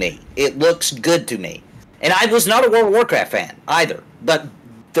appeasing to me. It looks good to me. And I was not a World of Warcraft fan either, but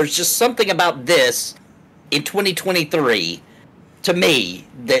there's just something about this in 2023 to me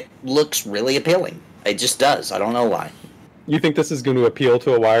that looks really appealing. It just does. I don't know why. You think this is going to appeal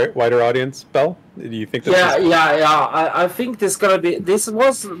to a wider audience, Bell? Do you think? I think this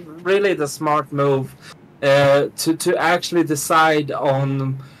was really the smart move to actually decide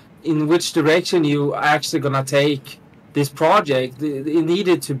on in which direction you actually gonna take this project. It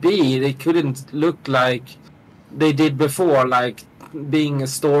needed to be. They couldn't look like they did before, like being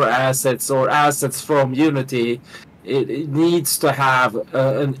store assets or assets from Unity. It needs to have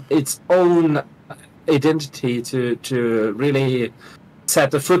its own identity to really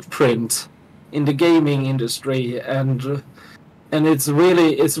set a footprint in the gaming industry, and it's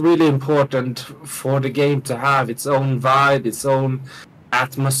really important for the game to have its own vibe, its own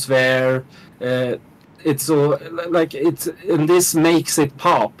atmosphere. It's so like it's, and this makes it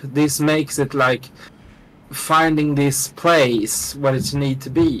pop. This makes it like finding this place where it needs to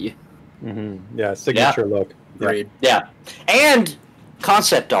be. Mm-hmm. Yeah, signature look. Great. Yeah, and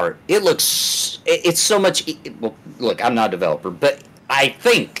concept art. It's so much. Well, look, I'm not a developer, but I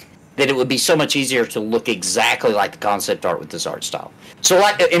think that it would be so much easier to look exactly like the concept art with this art style. So,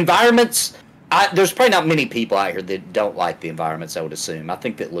 like environments, there's probably not many people out here that don't like the environments, I would assume. I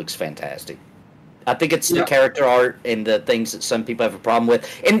think that looks fantastic. I think it's the character art and the things that some people have a problem with.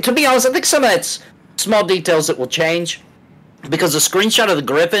 And to be honest, I think some of that's small details that will change. Because the screenshot of the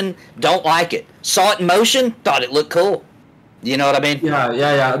Griffin, don't like it. Saw it in motion, thought it looked cool. You know what I mean?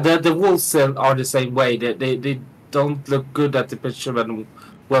 Yeah. The wolves are the same way. They don't look good at the picture when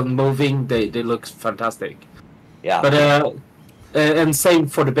moving. They look fantastic. Yeah. But and same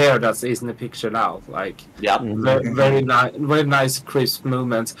for the bear that is in the picture now. Like very nice crisp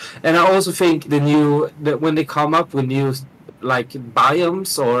movements. And I also think when they come up with new like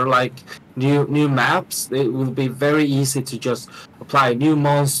biomes or like new maps, it will be very easy to just apply new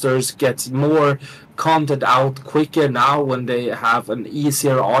monsters, get more content out quicker now when they have an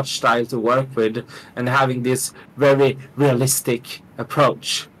easier art style to work with and having this very realistic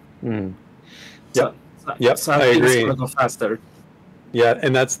approach. So I think it's gonna go faster. Yeah,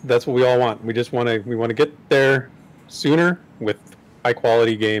 and that's what we all want. We want to get there sooner with high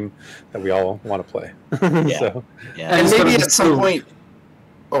quality game that we all want to play. And maybe at some point.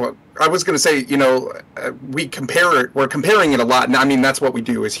 Oh, I was going to say, we're comparing it a lot. And I mean, that's what we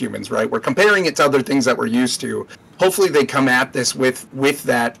do as humans, right? We're comparing it to other things that we're used to. Hopefully they come at this with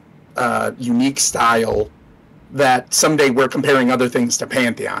that unique style that someday we're comparing other things to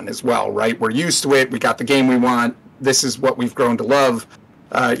Pantheon as well, right? We're used to it. We got the game we want. This is what we've grown to love,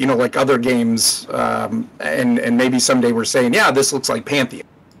 like other games. And maybe someday we're saying, yeah, this looks like Pantheon.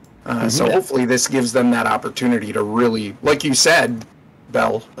 So hopefully this gives them that opportunity to really, like you said,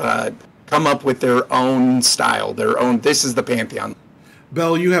 Bell, come up with their own style, this is the Pantheon.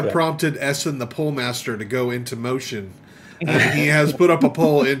 Bell, you have prompted Essen the poll master to go into motion. And he has put up a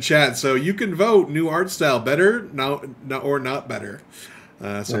poll in chat, so you can vote new art style, better or not better.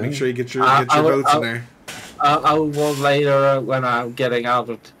 So make sure you get your votes in there. I will vote later when I'm getting out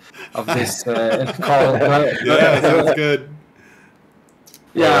of this call. Yeah, sounds good.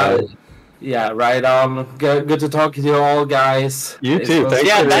 Yeah, right on. Good to talk to you all, guys. You too.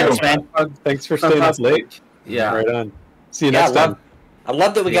 Thanks for staying up late. Yeah. Right on. See you next time. I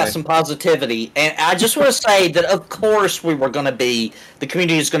love that we got some positivity. And I just want to say that, of course, the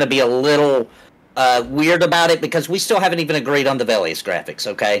community is going to be a little weird about it because we still haven't even agreed on the Velius graphics,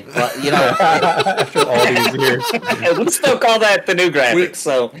 okay? But, after all these years. We still call that the new graphics,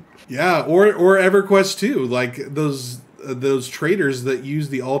 Yeah, or EverQuest 2, like those traders that use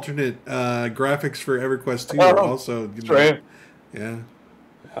the alternate graphics for EverQuest 2 are also true. Yeah.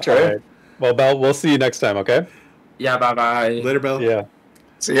 True. Right. Well, Bell, we'll see you next time, okay? Yeah, bye. Later, Bell. Yeah.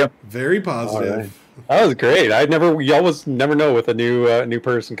 See ya. Very positive. Right. That was great. You always never know with a new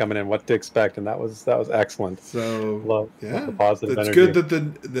person coming in what to expect, and that was excellent. So love the positive it's energy. good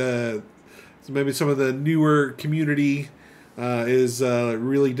that so maybe some of the newer community is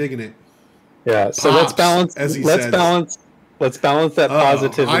really digging it. Yeah, so let's balance that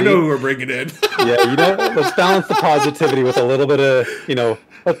positivity. I know who we're bringing in. Let's balance the positivity with a little bit of,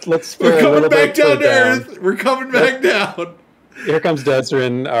 let's we're coming back down to earth. We're coming back down. Here comes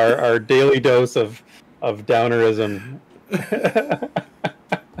Desrin, our daily dose of downerism.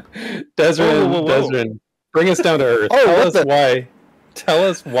 Desrin, Bring us down to earth. Oh, Tell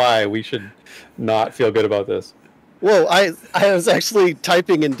us why we should not feel good about this. Whoa, I was actually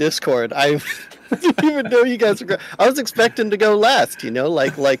typing in Discord. I didn't even know you guys were. I was expecting to go last,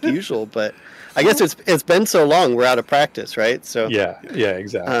 like usual, but I guess it's been so long. We're out of practice, right? So yeah,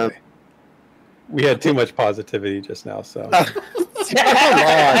 exactly. We had too much positivity just now, so. Come on.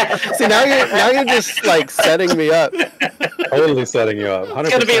 See, now you're just like setting me up. Totally setting you up. 100%. It's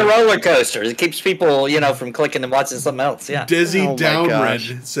going to be a roller coaster. It keeps people, from clicking and watching something else. Yeah. Dizzy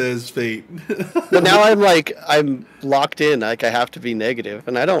Downred, says Fate. But now I'm locked in. Like I have to be negative,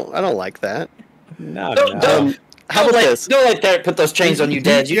 and I don't like that. No. How about this? Don't let Therek put those chains on you,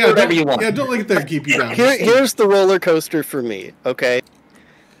 Dad. You do whatever you want. Yeah, don't let Therek keep you down. Here's the roller coaster for me. Okay.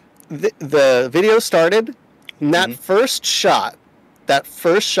 The video started, and that first shot,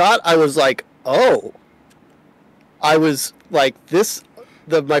 I was like, oh. I was like, this.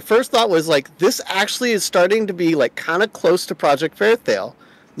 My first thought was like, this actually is starting to be like kind of close to Project Fairtale,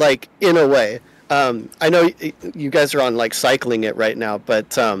 like in a way. I know you guys are on like cycling it right now,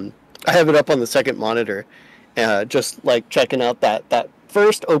 but I have it up on the second monitor, just like checking out that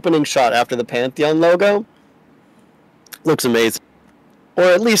first opening shot after the Pantheon logo. Looks amazing, or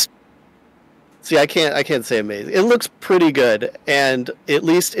at least. See, I can't say amazing. It looks pretty good, and at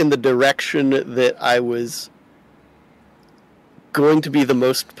least in the direction that I was going to be the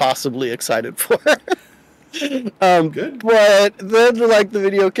most possibly excited for. Good. But then, like, the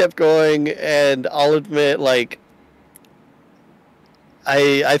video kept going, and I'll admit, like,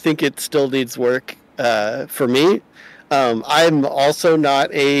 I think it still needs work for me. I'm also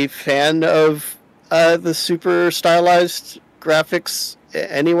not a fan of the super stylized graphics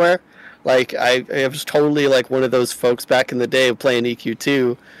anywhere. Like, I was totally, like, one of those folks back in the day playing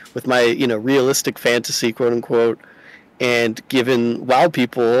EQ2 with my, realistic fantasy, quote-unquote, and given WoW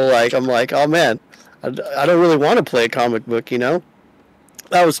people, like, I'm like, oh, man, I don't really want to play a comic book, That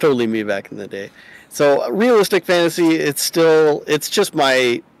was totally me back in the day. So, realistic fantasy, it's just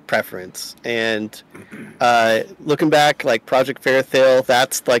my preference. And looking back, like, Project Fairtale,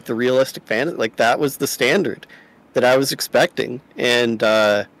 that's, like, the realistic fantasy. Like, that was the standard that I was expecting.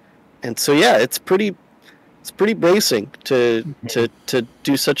 And so yeah, it's pretty bracing to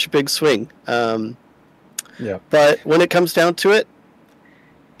do such a big swing. Yeah. But when it comes down to it,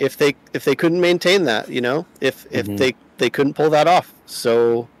 if they couldn't maintain that, if they couldn't pull that off,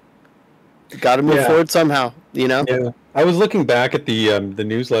 so got to move forward somehow, Yeah. I was looking back at the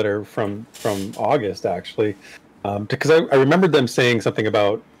newsletter from August actually, because I remembered them saying something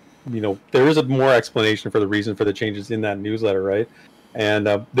about there is a more explanation for the reason for the changes in that newsletter, right? And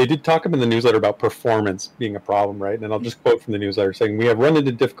they did talk in the newsletter about performance being a problem, right? And I'll just quote from the newsletter saying, "We have run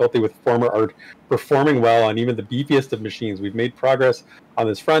into difficulty with former art performing well on even the beefiest of machines. We've made progress on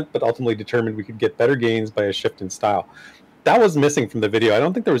this front, but ultimately determined we could get better gains by a shift in style." That was missing from the video. I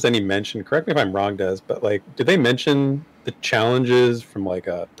don't think there was any mention. Correct me if I'm wrong, Des, but like, did they mention the challenges from like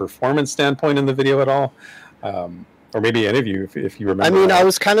a performance standpoint in the video at all? Or maybe any of you, if you remember. I mean, I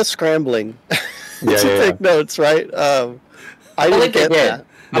was kind of scrambling to take notes, right? I believe they did.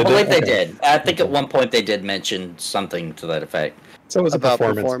 I believe they did. I think at one point they did mention something to that effect. So it was about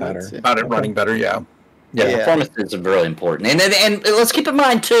a performance matter. Yeah. About it running better, yeah. Yeah, performance is really important. And let's keep in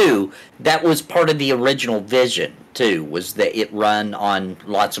mind, too, that was part of the original vision, too, was that it run on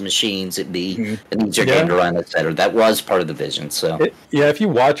lots of machines, it'd be an easier game to run, etc. That was part of the vision, so. If you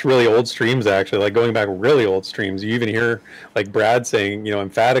watch really old streams, actually, like going back really old streams, you even hear, like, Brad saying,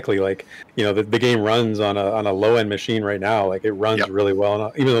 emphatically, like, the game runs on a low-end machine right now. Like, it runs really well.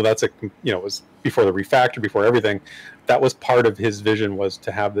 And even though that's it was before the refactor, before everything, that was part of his vision, was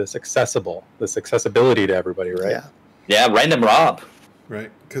to have this accessibility to everybody, right? Yeah, Random Rob.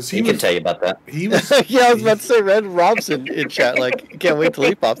 Right, because he can tell you about that. He was. Yeah, I was about to say Random Rob's in chat. Like, can't wait till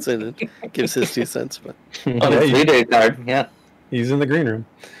he pops in and gives his 2 cents. But He's in the green room.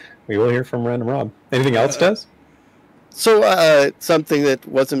 We will hear from Random Rob. Anything else, Des? So, something that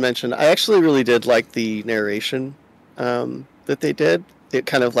wasn't mentioned, I actually really did like the narration that they did. It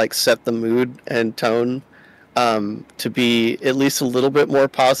kind of like set the mood and tone to be at least a little bit more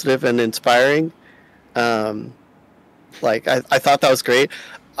positive and inspiring. Like, I thought that was great.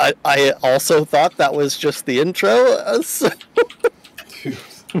 I also thought that was just the intro. So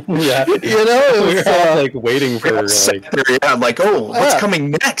Yeah, it was all, like, waiting for what's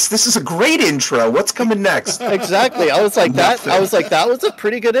coming next? This is a great intro. What's coming next? Exactly. I was like that. I was like, that was a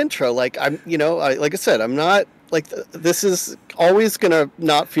pretty good intro. Like, like I said, I'm not like this is always gonna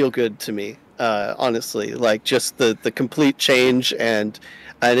not feel good to me. Honestly, like just the complete change, and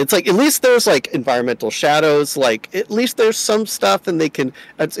And it's like, at least there's like environmental shadows, like at least there's some stuff, and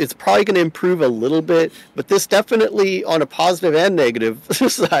it's probably going to improve a little bit, but this definitely, on a positive and negative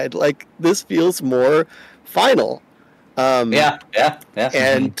side, like this feels more final. Yeah.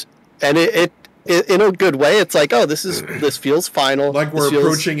 And it in a good way, it's like, oh, this feels final. Like we're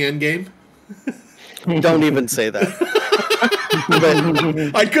approaching endgame. Don't even say that.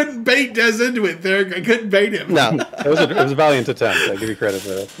 But I couldn't bait Des into it, Therek. I couldn't bait him. No, it was a valiant attempt. I give you credit for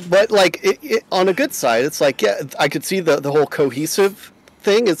that. But like, on a good side, it's like, yeah, I could see the whole cohesive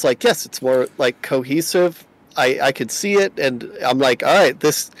thing. It's like, yes, it's more like cohesive. I could see it, and I'm like, all right,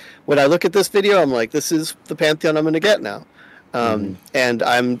 when I look at this video, I'm like, this is the Pantheon I'm going to get now. And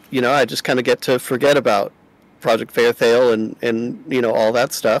I'm, I just kind of get to forget about Project Fairthale and all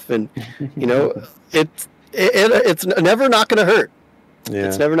that stuff, and it's never not going to hurt. Yeah.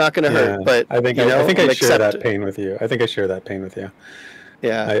 It's never not going to hurt. But I think I share that pain with you.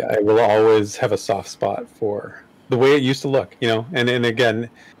 Yeah, I will always have a soft spot for the way it used to look. And again,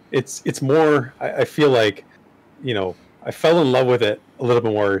 it's more. I feel like, I fell in love with it a little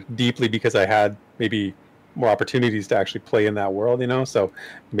bit more deeply because I had maybe more opportunities to actually play in that world, so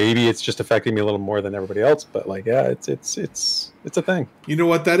maybe it's just affecting me a little more than everybody else, but like, yeah, it's a thing. You know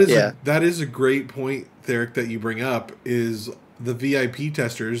what, that is a great point, Therek, that you bring up, is the VIP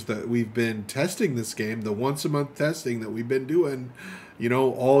testers that we've been testing this game, the once a month testing that we've been doing,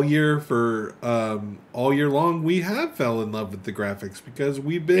 all year long. We have fell in love with the graphics because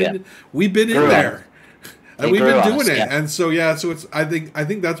we've been in there. And we've been doing it, and so it's. I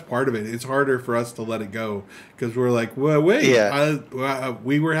think that's part of it. It's harder for us to let it go because we're like, well, wait,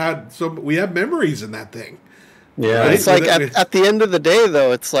 we have memories in that thing. Yeah, right? It's like at the end of the day,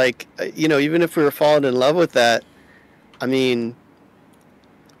 though, it's like, even if we were falling in love with that, I mean,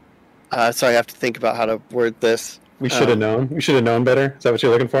 sorry, I have to think about how to word this. We should have known. We should have known better. Is that what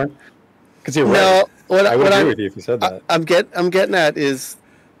you're looking for? Because you're right. No, I would agree with you if you said that. I'm getting at is.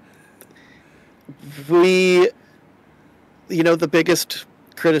 The biggest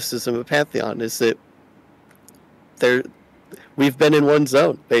criticism of Pantheon is that we've been in one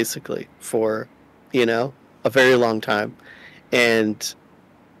zone basically for, a very long time. And,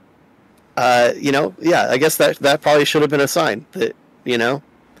 I guess that probably should have been a sign that,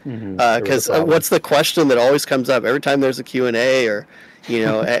 because what's the question that always comes up every time there's a Q&A or,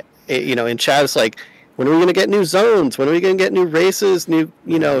 in chat, it's like, when are we going to get new zones? When are we going to get new races? New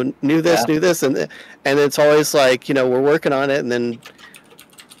this, and it's always like, we're working on it, and then,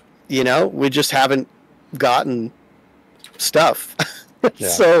 we just haven't gotten stuff. Yeah.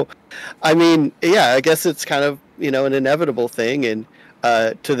 So, I mean, I guess it's kind of, an inevitable thing, and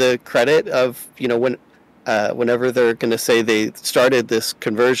to the credit of, whenever they're going to say they started this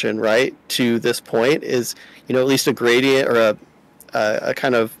conversion, right, to this point is, at least a gradient or a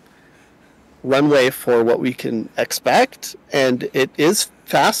kind of runway for what we can expect, and it is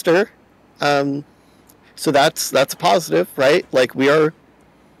faster, so that's a positive, right? Like, we are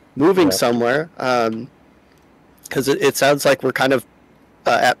moving somewhere, because it sounds like we're kind of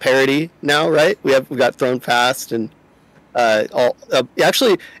at parity now, right? We got thrown fast, and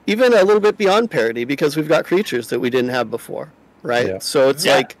actually even a little bit beyond parity, because we've got creatures that we didn't have before, right? So it's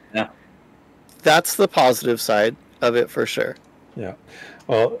that's the positive side of it for sure. Yeah.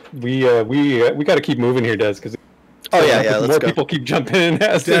 Well, we got to keep moving here, Des, because more people keep jumping in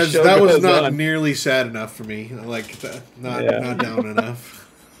as the show that goes was not on. Nearly sad enough for me. Like, not down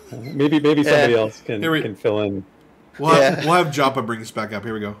enough. Maybe somebody else can fill in. We'll have Joppa bring us back up.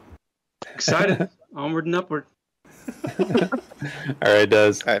 Here we go. Excited. Onward and upward. All right,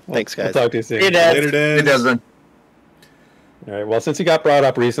 Des. All right, thanks, guys. We'll talk to you soon. Hey, Des. Later, Des. It doesn't. All right. Well, since he got brought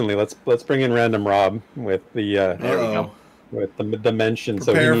up recently, let's bring in Random Rob with the There we go. With the dimension.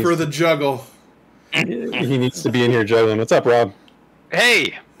 Prepare for the juggle. He needs to be in here juggling. What's up, Rob?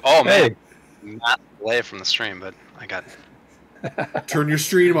 Hey! Oh, man. Not away from the stream, but I got it. Turn your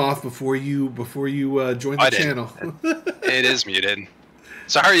stream off before you join the channel. It is muted.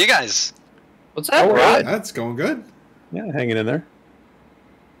 So how are you guys? What's up, Rob? That's going good. Yeah, hanging in there.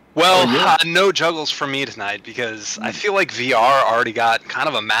 Well, no juggles from me tonight because I feel like VR already got kind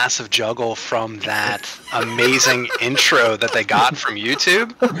of a massive juggle from that amazing intro that they got from YouTube.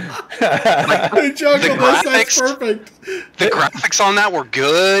 They juggled this, that's perfect. The graphics on that were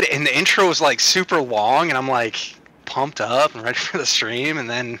good, and the intro was like super long, and I'm like pumped up and ready for the stream, and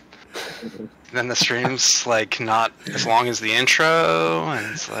then the stream's like not as long as the intro,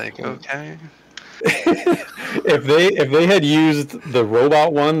 and it's like, okay. If they had used the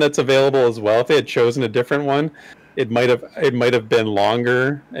robot one that's available as well, if they had chosen a different one, it might have been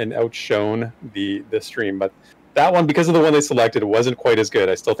longer and outshone the stream. But that one, because of the one they selected, it wasn't quite as good.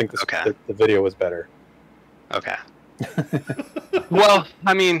 I still think the video was better. Okay. Well,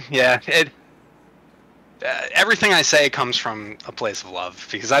 I mean, yeah, everything I say comes from a place of love,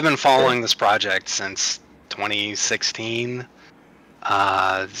 because I've been following this project since 2016.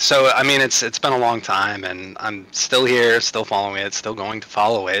 So I mean, it's been a long time, and I'm still here, still following it, still going to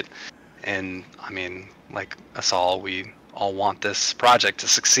follow it. And I mean, like us all, we all want this project to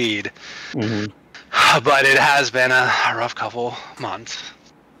succeed. But it has been a rough couple months.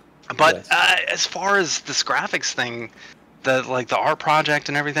 But as far as this graphics thing, the art project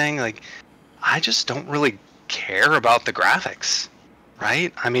and everything, like, I just don't really care about the graphics,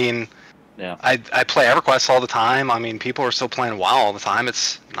 right? I mean, I play EverQuest all the time. I mean, people are still playing WoW all the time.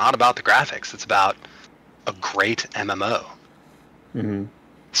 It's not about the graphics. It's about a great MMO.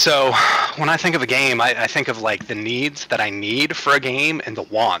 So when I think of a game, I think of like the needs that I need for a game and the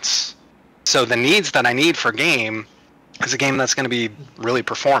wants. So the needs that I need for a game is a game that's going to be really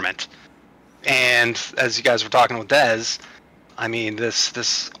performant. And as you guys were talking with Dez, I mean,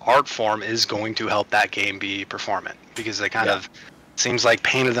 this art form is going to help that game be performant, because they kind of seems like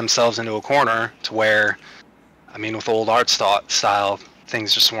painted themselves into a corner to where, I mean, with old art style,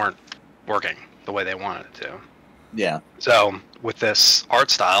 things just weren't working the way they wanted it to. Yeah. So with this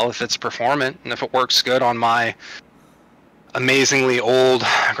art style, if it's performant and if it works good on my amazingly old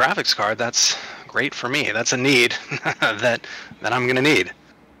graphics card, that's great for me. That's a need that I'm gonna need.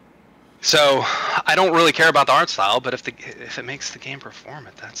 So I don't really care about the art style, but if it makes the game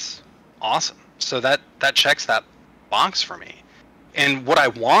performant, that's awesome. So that checks that box for me. And what I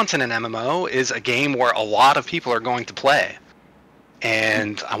want in an MMO is a game where a lot of people are going to play.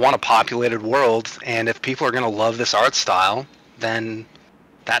 And I want a populated world, and if people are going to love this art style, then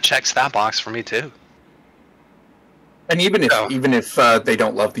that checks that box for me too. And even if they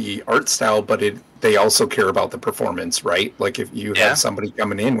don't love the art style, but they also care about the performance, right? Like if you have somebody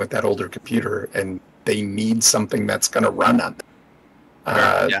coming in with that older computer and they need something that's going to run on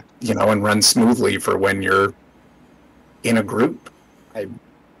them, you know, and run smoothly for when you're in a group.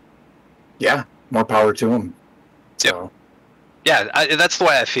 More power to them. So. Yeah, that's the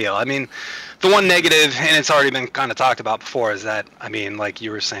way I feel. I mean, the one negative, and it's already been kind of talked about before, is that, I mean, like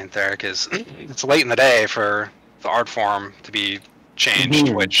you were saying, Therek, is it's late in the day for the art form to be changed,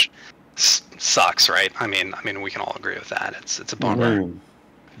 which sucks, right? I mean, we can all agree with that. It's a bummer.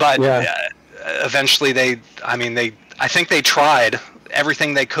 But eventually I think they tried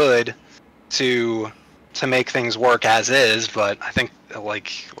everything they could to make things work as is, but I think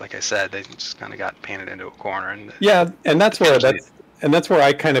like I said, they just kind of got painted into a corner. And that's where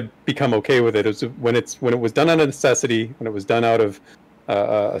I kind of become okay with it. Is when it was done out of necessity, when it was done out of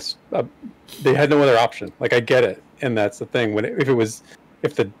they had no other option. Like, I get it, and that's the thing. If it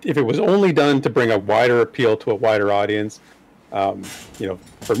was only done to bring a wider appeal to a wider audience, you know,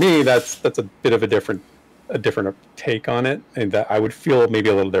 for me that's a bit of a different take on it, and that I would feel maybe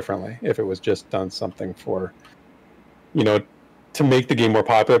a little differently if it was just done something for, you know, to make the game more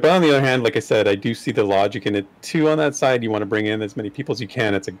popular. But on the other hand, like I said, I do see the logic in it too. On that side, you want to bring in as many people as you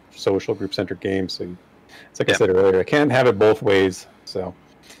can. It's a social group-centric game, so it's like I said earlier, I can't have it both ways. So,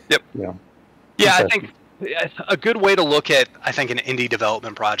 you know. Yeah, I think a good way to look at, I think, an indie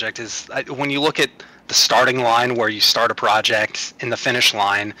development project is when you look at the starting line where you start a project and the finish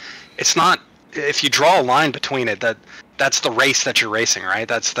line. It's not, if you draw a line between it, that's the race that you're racing, right?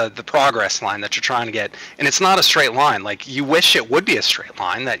 That's the progress line that you're trying to get. And it's not a straight line. Like, you wish it would be a straight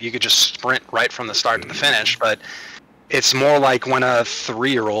line, that you could just sprint right from the start to the finish, but it's more like when a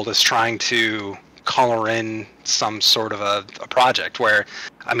 3-year-old is trying to color in some sort of a project where,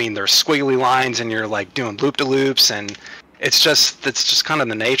 I mean, there's squiggly lines and you're like doing loop-de-loops, and it's just kind of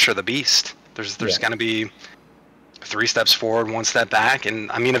the nature of the beast. There's going to be 3 steps forward, 1 step back,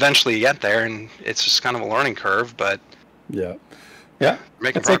 and I mean, eventually you get there, and it's just kind of a learning curve, but yeah,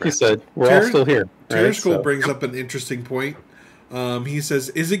 making progress. Like you said, we're all still here. Terraschool brings up an interesting point. He says,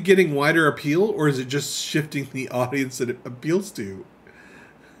 is it getting wider appeal, or is it just shifting the audience that it appeals to?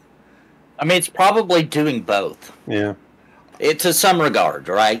 I mean, it's probably doing both. Yeah. To some regard,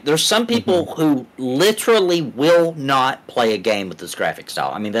 right? There's some people who literally will not play a game with this graphic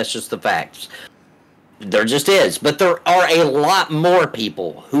style. I mean, that's just the facts. There just is. But there are a lot more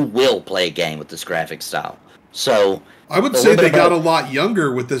people who will play a game with this graphic style. So I would say they got a lot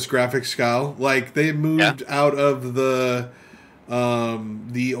younger with this graphic style. Like, they moved out of the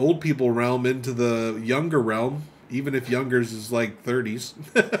old people realm into the younger realm. Even if youngers is like 30s.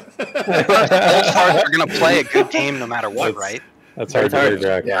 Old farts are going to play a good game no matter what, right? That's hard to do,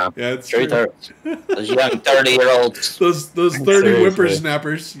 Draq. Yeah, it's true. Those young 30-year-olds. Those 30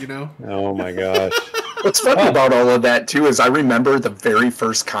 whippersnappers, you know? Oh my gosh. What's funny about all of that too is I remember the very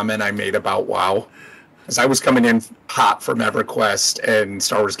first comment I made about WoW, as I was coming in hot from EverQuest and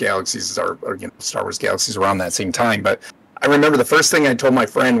Star Wars Galaxies, or Star Wars Galaxies around that same time. But I remember the first thing I told my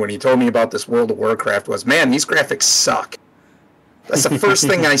friend when he told me about this World of Warcraft was, "Man, these graphics suck." That's the first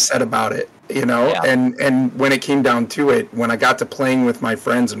thing I said about it, Yeah. And when it came down to it, when I got to playing with my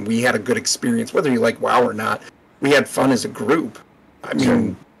friends and we had a good experience, whether you like WoW or not, we had fun as a group. I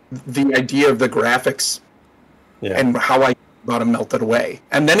mean, the idea of the graphics and how I about them melted away.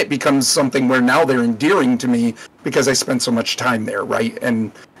 And then it becomes something where now they're endearing to me because I spent so much time there, right?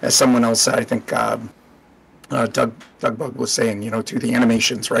 And as someone else said, I think Doug Bug was saying, to the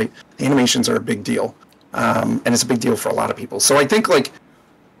animations, right? The animations are a big deal. And it's a big deal for a lot of people. So I think,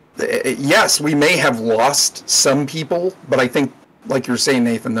 yes, we may have lost some people, but I think, like you're saying,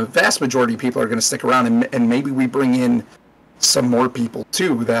 Nathan, the vast majority of people are going to stick around, and maybe we bring in some more people,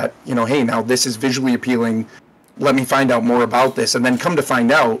 too, that, hey, now this is visually appealing. Let me find out more about this, and then come to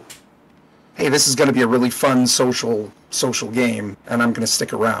find out, hey, this is going to be a really fun social game, and I'm going to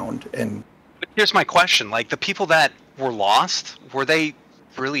stick around. And but here's my question: like, the people that were lost, were they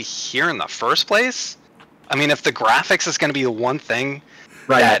really here in the first place? I mean, if the graphics is going to be the one thing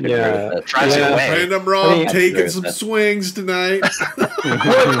that drives you away, and I'm wrong. Taking some swings tonight.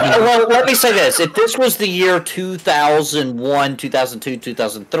 Well, let me say this: if this was the year 2001, 2002,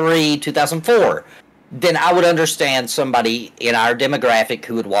 2003, 2004. Then I would understand somebody in our demographic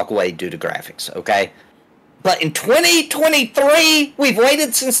who would walk away due to graphics, okay? But in 2023, we've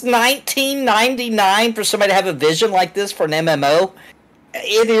waited since 1999 for somebody to have a vision like this for an MMO.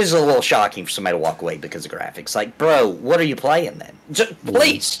 It is a little shocking for somebody to walk away because of graphics. Like, bro, what are you playing then?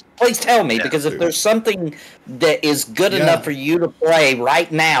 Please tell me, because if there's something that is good enough for you to play right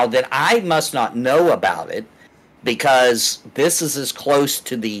now, then I must not know about it, because this is as close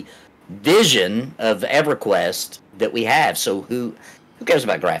to the vision of EverQuest that we have. So who cares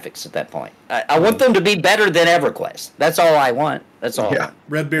about graphics at that point? I want them to be better than EverQuest. That's all I want. That's all. Yeah.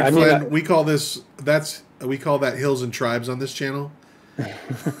 Redbeard Flynn, we call that Hills and Tribes on this channel.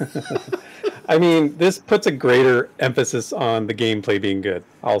 I mean, this puts a greater emphasis on the gameplay being good.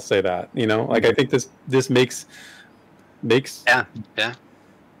 I'll say that. I think this makes that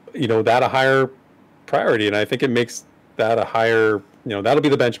a higher priority, and I think it makes that a higher. That'll be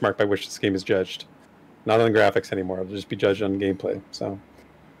the benchmark by which this game is judged. Not on the graphics anymore. It'll just be judged on gameplay. So,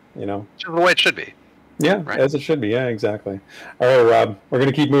 Which is the way it should be. Yeah, right? As it should be. Yeah, exactly. All right, Rob. We're going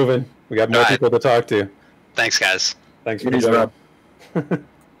to keep moving. We got more people to talk to. Thanks, guys. Thanks for joining, Rob. All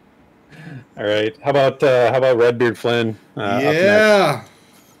right. How about Redbeard Flynn? Yeah.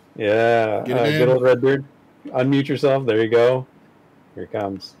 Good old Redbeard. Unmute yourself. There you go. Here it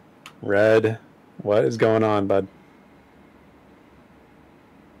comes. Red. What is going on, bud?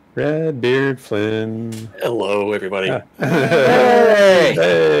 Redbeard Flynn. Hello, everybody. Hey.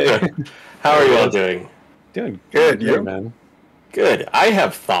 How are you all doing? Doing good, you, man. Good. I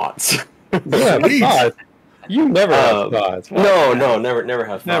have thoughts. Thoughts. You never have thoughts. No, never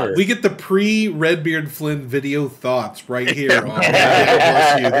have thoughts. We get the pre-Redbeard Flynn video thoughts right here. On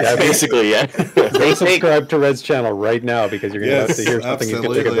basically, yeah. Go subscribe to Red's channel right now, because you're going to have to hear something he's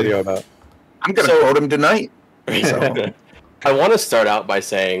going to take a video about. I'm going to quote him tonight. So. I want to start out by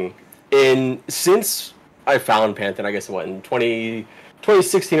saying, since I found Pantheon, I guess in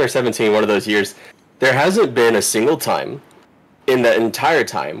 2016 or 17, one of those years, there hasn't been a single time in the entire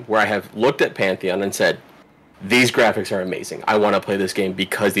time where I have looked at Pantheon and said, these graphics are amazing. I want to play this game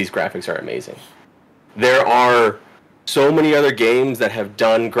because these graphics are amazing. There are so many other games that have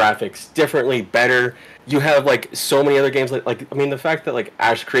done graphics differently, better. You have so many other games the fact that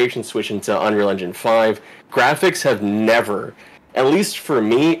Ash Creation switched into Unreal Engine 5, graphics have never, at least for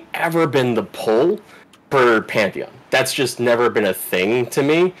me, ever been the pull for Pantheon. That's just never been a thing to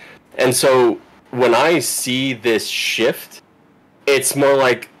me. And so when I see this shift, it's more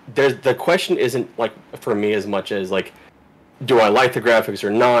the question isn't for me as much as do I like the graphics or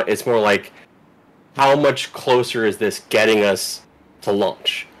not? It's more how much closer is this getting us to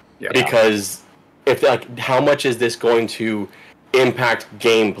launch? Yeah. Because if how much is this going to impact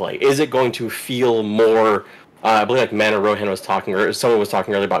gameplay? Is it going to feel more? I believe Mana Rohan was talking, or someone was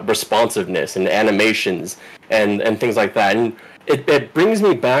talking earlier about responsiveness and animations and things like that. And it brings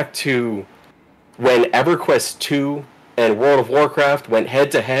me back to when EverQuest 2 and World of Warcraft went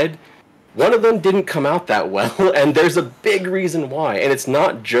head to head. One of them didn't come out that well, and there's a big reason why. And it's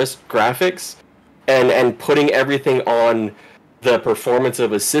not just graphics and putting everything on the performance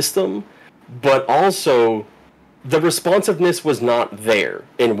of a system, but also the responsiveness was not there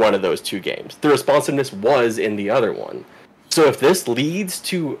in one of those two games. The responsiveness was in the other one. So if this leads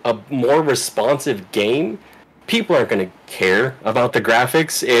to a more responsive game, people aren't going to care about the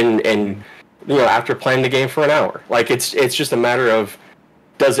graphics and after playing the game for an hour. Like it's just a matter of,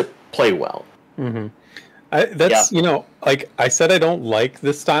 does it play well? Mm-hmm. Like I said, I don't like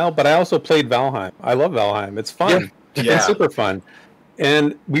this style, but I also played Valheim. I love Valheim. It's fun. Yeah. It's super fun.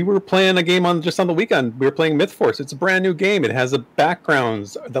 And we were playing a game on the weekend. We were playing Myth Force. It's a brand new game. It has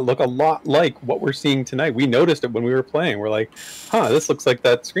backgrounds that look a lot like what we're seeing tonight. We noticed it when we were playing. We're like, this looks like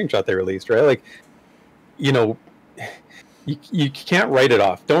that screenshot they released, right? Like, you can't write it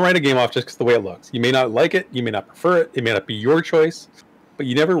off. Don't write a game off just because the way it looks. You may not like it. You may not prefer it. It may not be your choice. But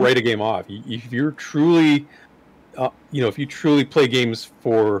you never write a game off. If you're truly, if you truly play games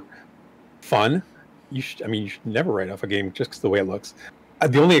for fun, you should never write off a game just because the way it looks.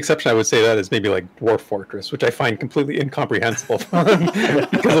 The only exception I would say that is maybe like Dwarf Fortress, which I find completely incomprehensible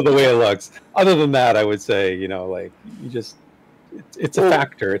because of the way it looks. Other than that, I would say, it's a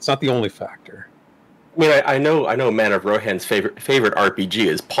factor. It's not the only factor. I mean, I know Man of Rohan's favorite RPG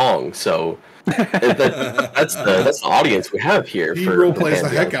is Pong, so that's the audience we have here. He role plays the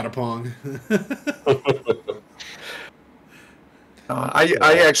heck out of Pong.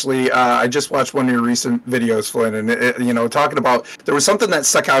 I actually I just watched one of your recent videos, Flynn, and talking about, there was something that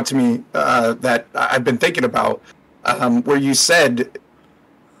stuck out to me that I've been thinking about, where you said,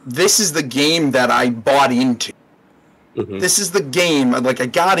 "This is the game that I bought into. Mm-hmm. This is the game. Like I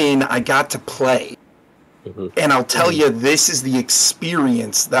got in, I got to play, and I'll tell you, this is the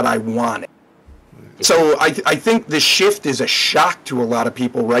experience that I wanted." So I think the shift is a shock to a lot of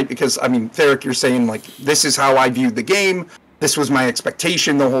people, right? Because Therek, you're saying like, this is how I viewed the game. This was my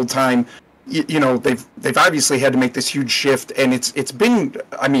expectation the whole time. They've obviously had to make this huge shift, and it's been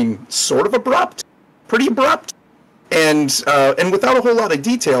sort of abrupt, pretty abrupt, and without a whole lot of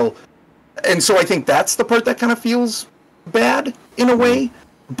detail. And so I think that's the part that kind of feels bad in a way.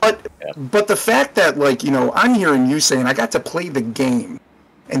 But the fact that I'm hearing you saying I got to play the game,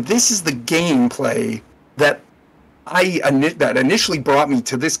 and this is the gameplay that that initially brought me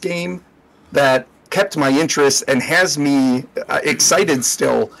to this game, that kept my interest and has me excited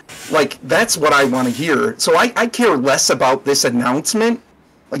still. Like, that's what I want to hear. So I care less about this announcement.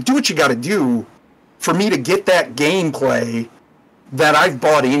 Like, do what you got to do for me to get that gameplay that I've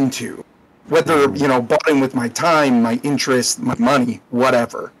bought into. Whether, bought in with my time, my interest, my money,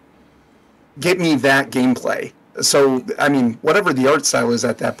 whatever. Get me that gameplay. So, whatever the art style is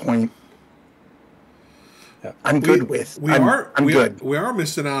at that point, I'm good with. I'm good. We are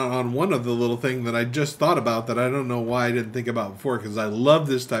missing out on one of the little thing that I just thought about that I don't know why I didn't think about before, because I love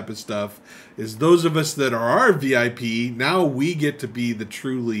this type of stuff, is those of us that are our VIP, now we get to be the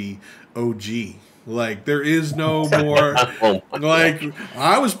truly OG. Like, there is no more, like,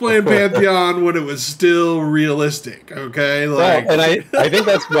 I was playing Pantheon when it was still realistic, okay? Like, and I think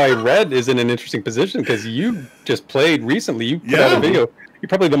that's why Red is in an interesting position, because you just played recently. You put out a video. You're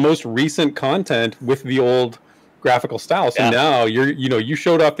probably the most recent content with the old graphical style. So now you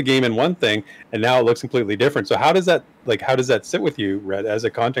showed off the game in one thing, and now it looks completely different. So how does that sit with you, Red, as a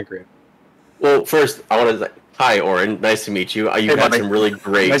content creator? Well, first I want to say, hi, Orrinn. Nice to meet you. You've had some really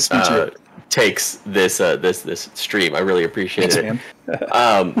great takes this stream. I really appreciate it.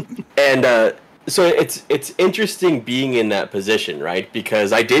 So it's interesting being in that position, right?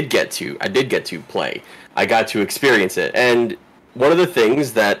 Because I did get to play. I got to experience it, and one of the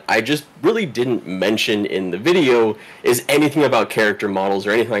things that I just really didn't mention in the video is anything about character models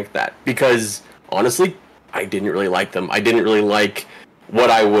or anything like that, because honestly, I didn't really like them. I didn't really like what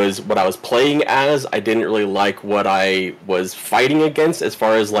I was playing as. I didn't really like what I was fighting against as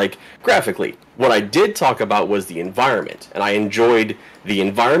far as like graphically. What I did talk about was the environment, and I enjoyed the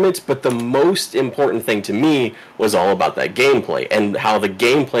environment, but the most important thing to me was all about that gameplay and how the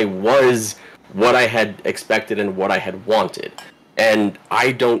gameplay was what I had expected and what I had wanted. And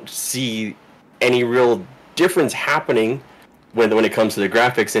I don't see any real difference happening when it comes to the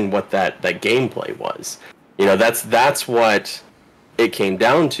graphics and what that gameplay was. That's what it came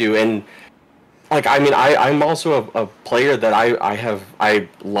down to. And like, I'm also a player that I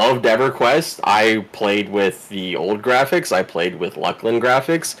loved EverQuest. I played with the old graphics. I played with Luckland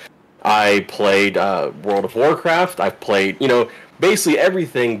graphics. I played World of Warcraft. I've played, basically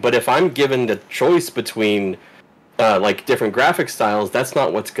everything. But if I'm given the choice between like different graphic styles, that's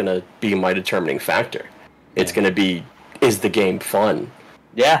not what's going to be my determining factor. It's going to be, is the game fun?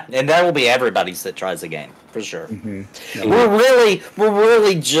 Yeah, and that will be everybody's that tries the game, for sure. Mm-hmm. We're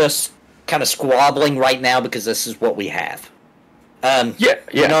really just kind of squabbling right now because this is what we have.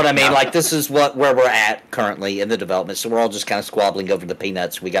 You know what I mean? Like, this is where we're at currently in the development, so we're all just kind of squabbling over the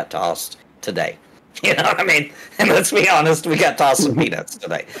peanuts we got tossed today. You know what I mean? And let's be honest, we got tossed some peanuts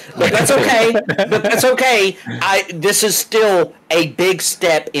today. But that's okay. This is still a big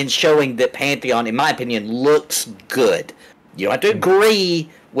step in showing that Pantheon, in my opinion, looks good. You don't have to agree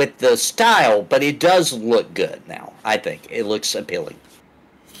with the style, but it does look good now. I think it looks appealing.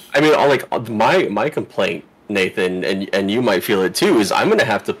 I mean, like my complaint, Nathan, and you might feel it too, is I'm gonna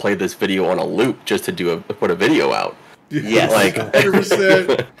have to play this video on a loop just to put a video out. Yes, like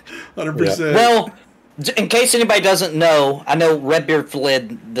 100%. 100%. Well, in case anybody doesn't know, I know Redbeard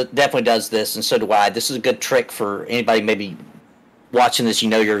Flid definitely does this, and so do I. This is a good trick for anybody maybe watching this. You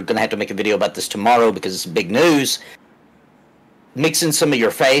know you're going to have to make a video about this tomorrow because it's big news. Mix in some of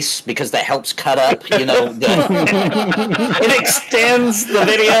your face because that helps cut up, it extends the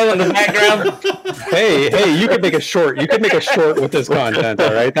video in the background. Hey, you could make a short. You could make a short with this content,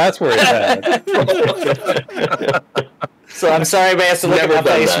 all right? That's where it's at. So I'm sorry I has to look at my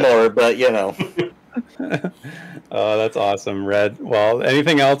face more, but Oh, that's awesome, Red. Well,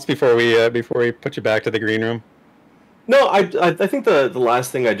 anything else before we put you back to the green room? No, I think the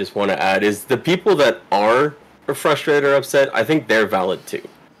last thing I just want to add is the people that are frustrated or upset, I think they're valid too.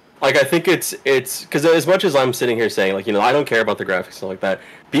 Like, I think it's because as much as I'm sitting here saying, like, I don't care about the graphics and stuff like that,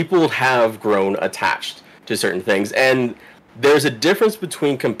 people have grown attached to certain things, and there's a difference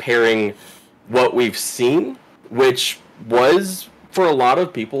between comparing what we've seen, which was for a lot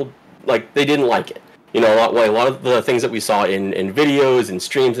of people, like, they didn't like it. A lot of the things that we saw in videos and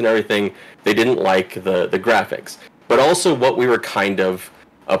streams and everything, they didn't like the graphics, but also what we were kind of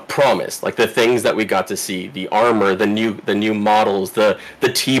promised, like the things that we got to see, the armor, the new models, the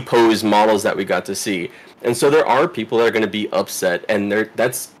T-pose models that we got to see. And so there are people that are going to be upset, and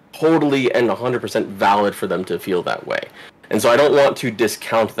that's totally and 100% valid for them to feel that way. And so I don't want to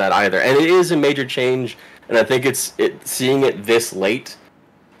discount that either. And it is a major change, and I think seeing it this late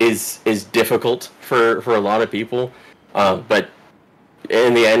is difficult for a lot of people. But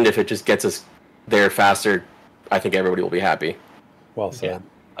in the end, if it just gets us there faster, I think everybody will be happy. Well said.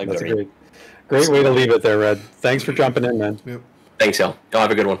 Yeah, that's a great way to leave it there, Red. Thanks for jumping in, man. Yep. Thanks, y'all. Y'all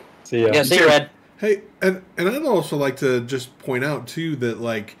have a good one. See ya. Yeah, see you, Red. Hey, and I'd also like to just point out too that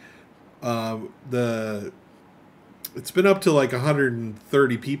like it's been up to like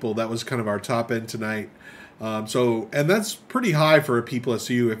 130 people. That was kind of our top end tonight. And that's pretty high for a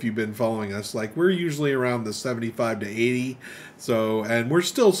PLSU if you've been following us. Like, we're usually around the 75 to 80. So, and we're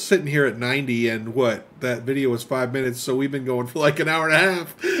still sitting here at 90, and that video was 5 minutes, so we've been going for like an hour and a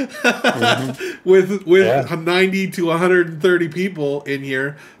half with 90 to 130 people in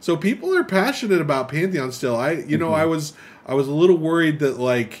here. So people are passionate about Pantheon still. I was a little worried that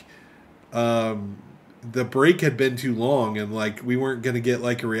like the break had been too long and like we weren't going to get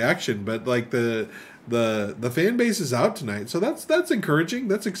like a reaction, but like the fan base is out tonight, so that's encouraging.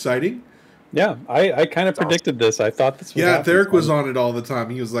 That's exciting. Yeah, I kind of predicted this. I thought this was Therick was on it all the time.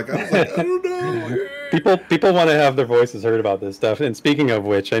 He was like, I don't know. People want to have their voices heard about this stuff. And speaking of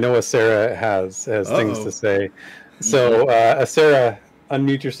which, I know Asera has things to say. So Asera,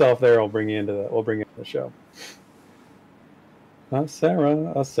 unmute yourself there. We'll bring you into the show.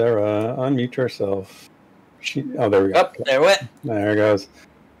 Asera, unmute yourself. There we go. Oh, there it. There it goes.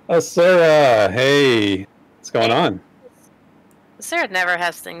 Sarah, hey, what's going on? Sarah never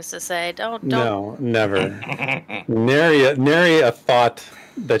has things to say. Don't. No, never. Nary a thought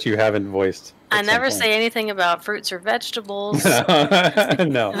that you haven't voiced. I never say anything about fruits or vegetables.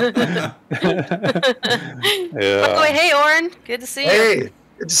 No. Yeah. Oh, hey, Orrinn. Good to see you. Hey,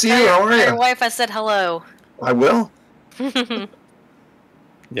 good to see you. How are you? Your wife, I said hello. I will.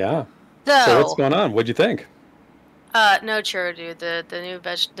 Yeah. So what's going on? What'd you think? No, Churro, dude. The new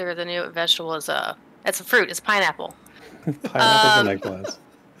vegetable is it's a fruit. It's pineapple. Pineapple's a nice glass.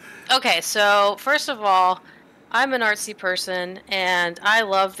 Okay, so first of all, I'm an artsy person, and I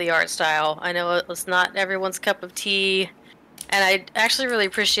love the art style. I know it's not everyone's cup of tea, and I actually really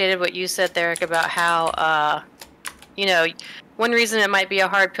appreciated what you said, Therek, about how one reason it might be a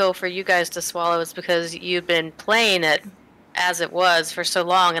hard pill for you guys to swallow is because you've been playing it as it was for so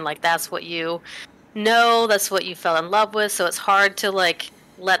long, and like that's what you know, that's what you fell in love with, so it's hard to like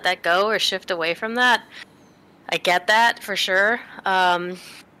let that go or shift away from that. I get that for sure.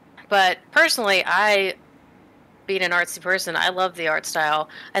 But personally, being an artsy person, I love the art style.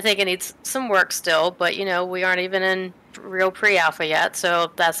 I think it needs some work still, but we aren't even in real pre-alpha yet, so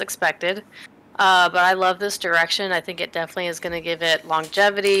that's expected. But I love this direction. I think it definitely is going to give it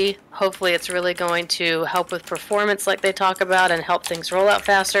longevity. Hopefully it's really going to help with performance like they talk about and help things roll out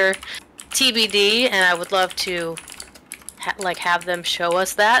faster. TBD, and I would love to have them show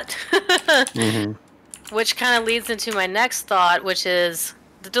us that. Which kind of leads into my next thought, which is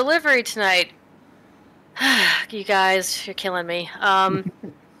the delivery tonight You guys, you're killing me. I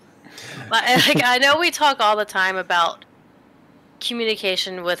know we talk all the time about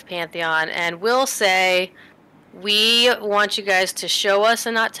communication with Pantheon, and we'll say we want you guys to show us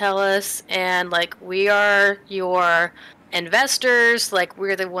and not tell us, and like we are your investors, like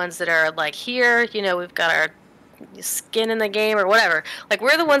we're the ones that are like here, you know, we've got our skin in the game or whatever. Like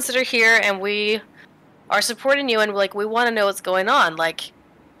we're the ones that are here, and we are supporting you, and like we want to know what's going on. Like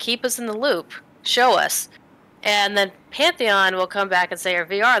keep us in the loop, show us. And then Pantheon will come back and say, or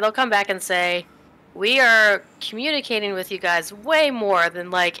VR, they'll come back and say, we are communicating with you guys way more than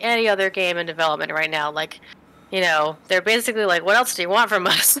like any other game in development right now. Like, you know, they're basically like, what else do you want from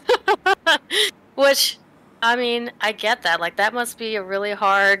us? Which, I mean, I get that. Like, that must be a really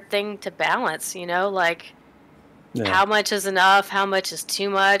hard thing to balance, you know? Like, how much is enough? How much is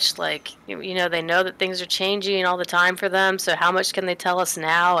too much? Like, you know, they know that things are changing all the time for them, so how much can they tell us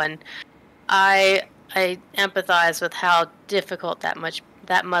now? And I empathize with how difficult that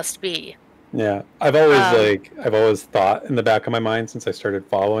must be. Yeah, I've always thought in the back of my mind since I started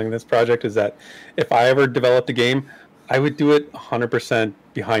following this project is that if I ever developed a game, I would do it 100%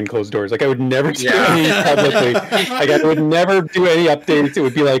 behind closed doors. Like I would never do any publicly. Like I would never do any updates. It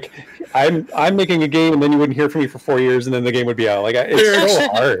would be like I'm making a game, and then you wouldn't hear from me for 4 years, and then the game would be out. Like it's so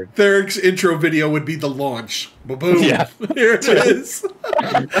hard. Therek's intro video would be the launch. Boom! Yeah, here it is.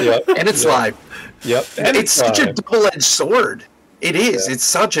 Yep. And it's live. Yep, and it's such a double-edged sword. It is. Yeah. It's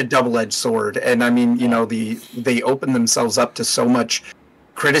such a double-edged sword, and I mean, you know, they open themselves up to so much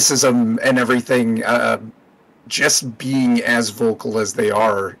criticism and everything. Just being as vocal as they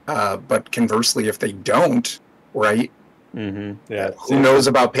are, but conversely, if they don't, right? Mm-hmm. Yeah. Who knows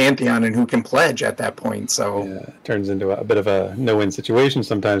about Pantheon and who can pledge at that point? So it turns into a bit of a no-win situation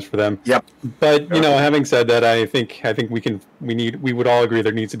sometimes for them. Yep. But you know, having said that, I think we would all agree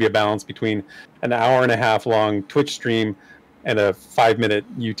there needs to be a balance between an hour and a half long Twitch stream and a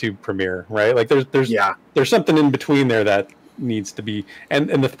 5-minute YouTube premiere, right? Like there's something in between there that needs to be, and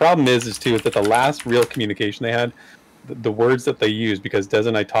the problem is that the last real communication they had, the words that they used, because Des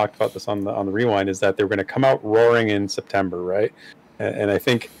and I talked about this on the rewind, is that they were going to come out roaring in September, right? And I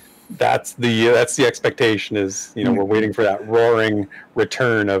think that's the expectation is, you know, we're waiting for that roaring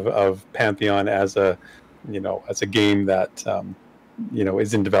return of Pantheon as a game that you know,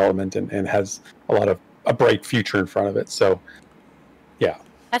 is in development and has a bright future in front of it. So yeah,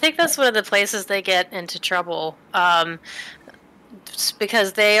 I think that's one of the places they get into trouble,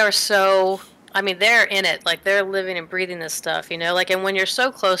 because they are so, I mean, they're in it, like they're living and breathing this stuff, you know, like, and when you're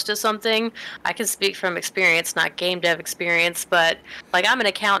so close to something, I can speak from experience, not game dev experience, but like I'm an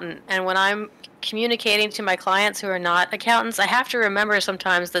accountant, and when I'm communicating to my clients who are not accountants, I have to remember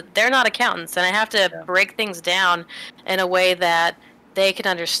sometimes that they're not accountants, and I have to break things down in a way that they can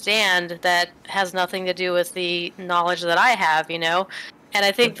understand that has nothing to do with the knowledge that I have, you know. And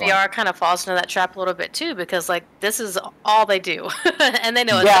I think VR kind of falls into that trap a little bit too, because like this is all they do, and they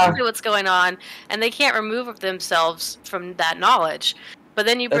know exactly what's going on, and they can't remove themselves from that knowledge. But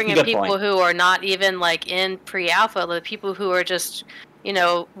then you bring in people who are not even like in pre-alpha, the people who are just, you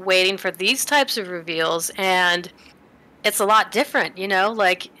know, waiting for these types of reveals, and it's a lot different, you know,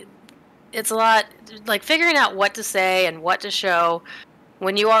 like it's a lot like figuring out what to say and what to show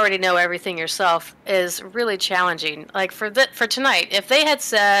when you already know everything yourself is really challenging. Like for tonight, if they had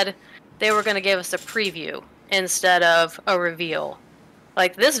said they were going to give us a preview instead of a reveal,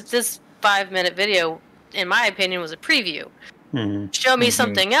 like this 5-minute video, in my opinion, was a preview. Mm-hmm. Show me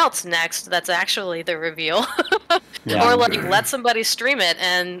something else next that's actually the reveal, or like let somebody stream it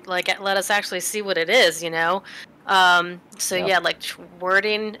and like let us actually see what it is, you know. Like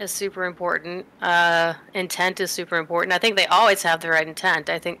wording is super important. Intent is super important. I think they always have the right intent.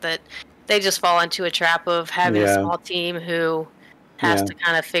 I think that they just fall into a trap of having a small team who has to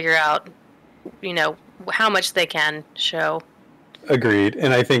kind of figure out, you know, how much they can show. Agreed.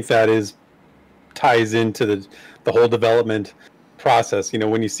 And I think that ties into the whole development process. You know,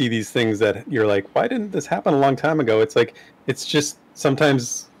 when you see these things that you're like, why didn't this happen a long time ago? It's like, it's just,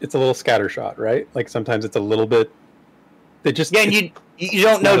 sometimes it's a little scattershot, right? Like sometimes it's a little bit. They just you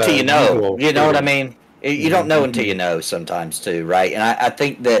don't know till you know. You know what I mean? You don't know until you know sometimes too, right? And I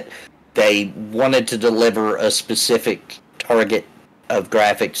think that they wanted to deliver a specific target of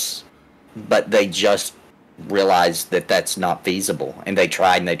graphics, but they just realized that that's not feasible, and they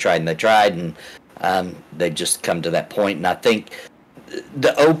tried and they tried and they tried, and they just come to that point. And I think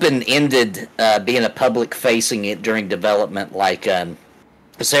the open-ended being a public facing it during development, like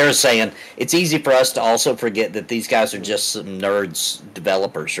Sarah's saying it's easy for us to also forget that these guys are just some nerds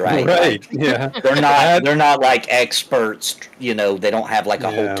developers, right? Right. Yeah. They're not like experts. You know, they don't have like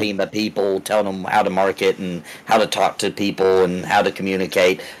a whole team of people telling them how to market and how to talk to people and how to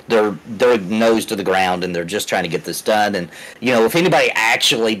communicate. They're nose to the ground and they're just trying to get this done. And you know, if anybody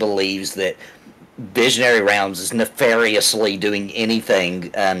actually believes that Visionary Realms is nefariously doing anything,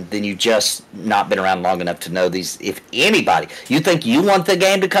 then you just not been around long enough to know these. If anybody, you think you want the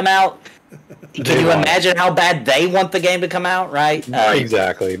game to come out, can you imagine how bad they want the game to come out, right?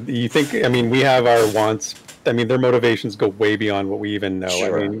 Exactly. You think, I mean, we have our wants. I mean, their motivations go way beyond what we even know.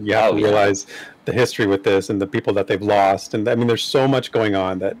 Sure. I mean, you have to realize the history with this and the people that they've lost. And I mean, there's so much going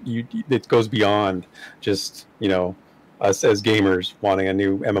on that it goes beyond just, you know, us as gamers wanting a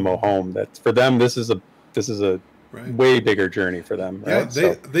new MMO home. That's for them. This is a way bigger journey for them. Right?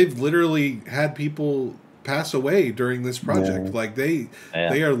 Yeah, they've literally had people pass away during this project. Yeah. Like they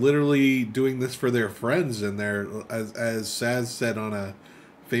are literally doing this for their friends and their, as Saz said on a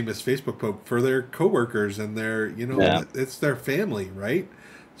famous Facebook post, for their coworkers and their, you know, it's their family, right?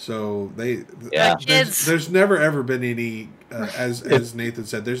 So there's never ever been any, as Nathan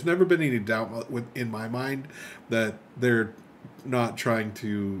said, there's never been any doubt in my mind that they're not trying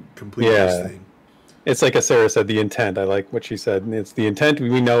to complete this thing. It's like as Sarah said, the intent. I like what she said. It's the intent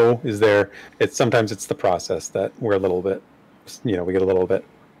we know is there. It's sometimes it's the process that we're a little bit, you know, we get a little bit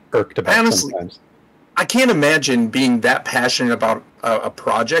irked about. Honestly, sometimes. I can't imagine being that passionate about a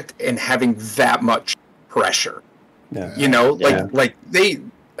project and having that much pressure. Yeah. You know, like they,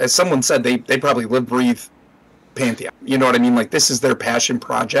 as someone said, they probably live, breathe Pantheon. You know what I mean? Like this is their passion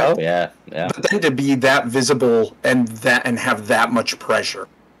project. Oh yeah. But then to be that visible and have that much pressure.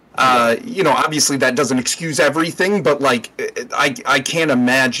 You know, obviously that doesn't excuse everything, but like I can't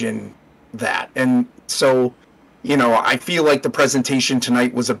imagine that. And so, you know, I feel like the presentation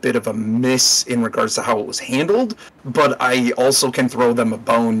tonight was a bit of a miss in regards to how it was handled, but I also can throw them a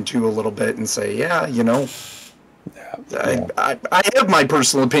bone too a little bit and say, yeah, you know, I have my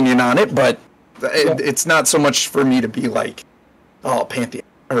personal opinion on it, but it's not so much for me to be like, oh, Pantheon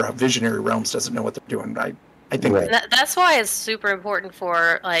or Visionary Realms doesn't know what they're doing. I think that's why it's super important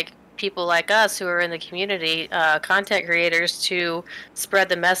for like people like us who are in the community, content creators, to spread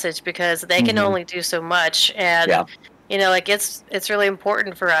the message, because they can only do so much, and you know, like it's really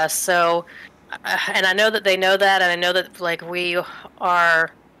important for us. So, and I know that they know that, and I know that like we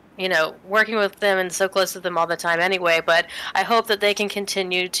are, you know, working with them and so close to them all the time anyway. But I hope that they can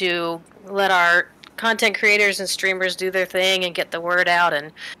continue to let our content creators and streamers do their thing and get the word out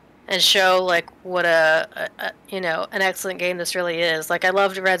and show like what a you know, an excellent game this really is. Like I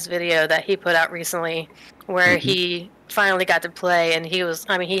loved Red's video that he put out recently where he finally got to play, and he was,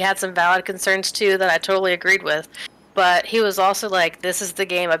 I mean, he had some valid concerns too that I totally agreed with, but he was also like, this is the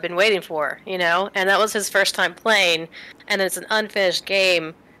game I've been waiting for, you know. And that was his first time playing, and it's an unfinished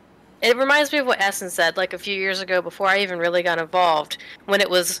game. It reminds me of what Essen said like a few years ago before I even really got involved, when it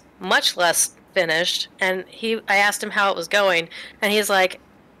was much less finished, and I asked him how it was going, and he's like,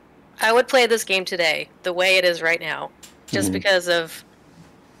 I would play this game today the way it is right now, just because of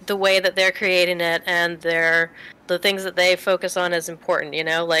the way that they're creating it and the things that they focus on is important, you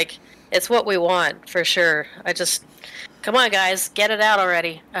know. Like it's what we want for sure. Come on guys, get it out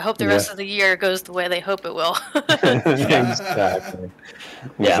already. I hope the rest of the year goes the way they hope it will. Exactly.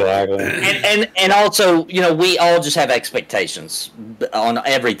 And also, you know, we all just have expectations on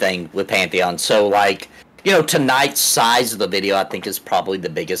everything with Pantheon. So like, you know, tonight's size of the video, I think, is probably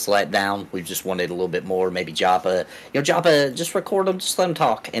the biggest letdown. We just wanted a little bit more. Maybe Joppa, just record them, just let them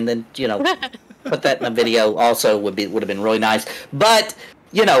talk, and then, you know, put that in a video. Also, would have been really nice. But,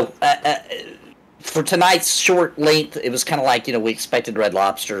 you know, for tonight's short length, it was kind of like, you know, we expected Red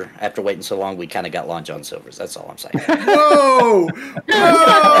Lobster. After waiting so long, we kind of got Long John Silver's. That's all I'm saying. Whoa!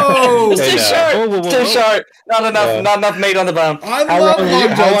 Whoa! It's too short. Too short. Not enough meat on the bone. I love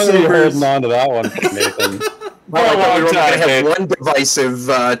Long John Silver's. Holding on to that one, Nathan? We were going to have one divisive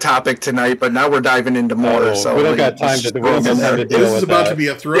topic tonight, but now we're diving into more. So we don't got time to deal with that. This is about to be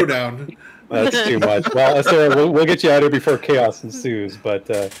a throwdown. That's too much. Well, Sarah, we'll get you out here before chaos ensues. But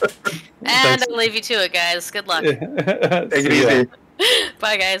and I'll leave you to it, guys. Good luck. Take it easy.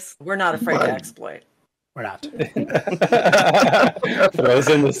 Bye, guys. We're not afraid to exploit. We're not. Throws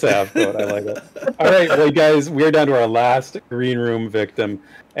in the Sav quote. I like that. All right, well, guys, we're down to our last green room victim,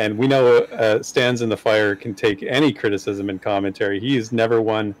 and we know Stands in the Fire can take any criticism and commentary. He's never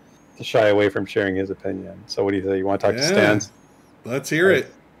one to shy away from sharing his opinion. So, what do you say? You want to talk to Stands? Let's hear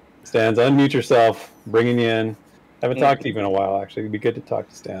it. Stands, unmute yourself. Bringing you in. Haven't talked to you in a while. Actually, it'd be good to talk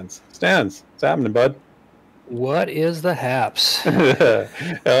to Stands. Stands, what's happening, bud? What is the haps?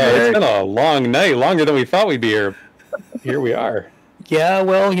 It's been a long night, longer than we thought we'd be here. Here we are. Yeah,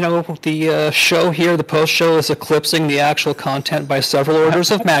 well, the show here, the post show, is eclipsing the actual content by several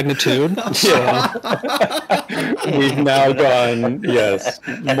orders of magnitude. So we've now gone, yes,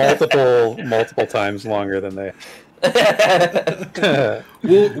 multiple times longer than they.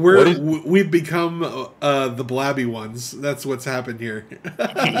 We've become the blabby ones. That's what's happened here.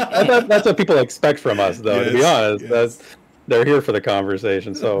 That's what people expect from us, though. To be honest, they're here for the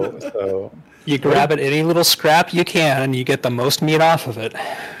conversation. So you grab at any little scrap you can, and you get the most meat off of it.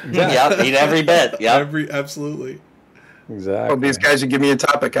 Yeah, eat every bit. Yeah, absolutely. Exactly. Well, these guys, you give me a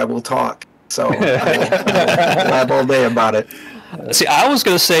topic, I will talk. So I'll blab all day about it. See, I was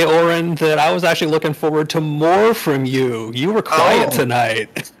going to say, Orrinn, that I was actually looking forward to more from you. You were quiet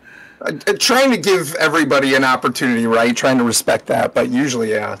tonight. Trying to give everybody an opportunity, right? Trying to respect that, but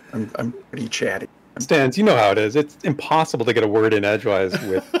usually, I'm pretty chatty. Stans, you know how it is. It's impossible to get a word in edgewise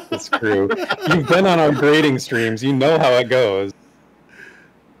with this crew. You've been on our grading streams. You know how it goes.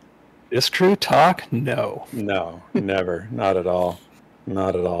 This crew talk? No. No, never. Not at all.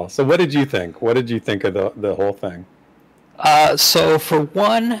 Not at all. So what did you think? What did you think of the whole thing? So for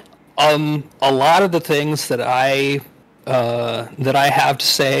one, a lot of the things that I have to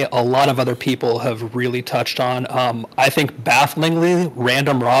say, a lot of other people have really touched on. I think bafflingly,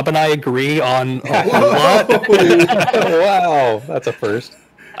 Random Rob and I agree on a lot. Wow, that's a first.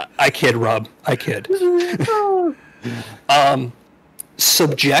 I kid, Rob. I kid.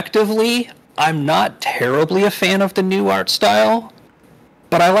 Subjectively, I'm not terribly a fan of the new art style.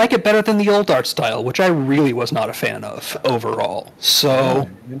 But I like it better than the old art style, which I really was not a fan of overall. So,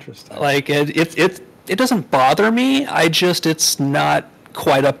 interesting. Like it doesn't bother me. It's not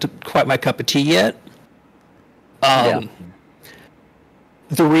quite my cup of tea yet. The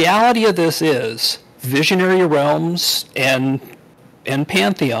reality of this is Visionary Realms and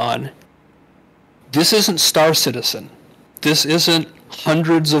Pantheon. This isn't Star Citizen. This isn't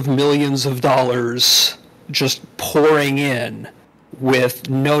hundreds of millions of dollars just pouring in with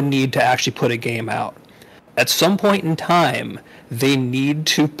no need to actually put a game out. At some point in time, they need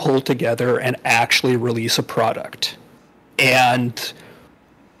to pull together and actually release a product. And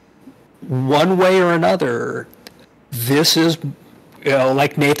one way or another, this is,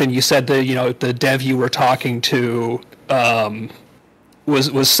 like Nathan, you said the dev you were talking to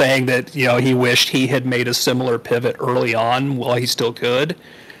was saying that he wished he had made a similar pivot early on while he still could.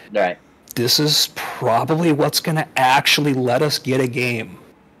 Right. This is probably what's going to actually let us get a game.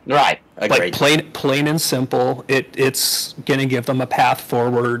 Right. Agreed. Like plain and simple, it's going to give them a path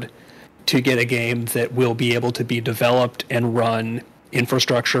forward to get a game that will be able to be developed and run,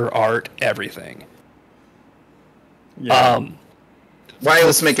 infrastructure, art, everything. Yeah. Why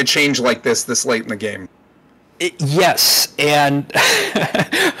else make a change like this late in the game? Yes, and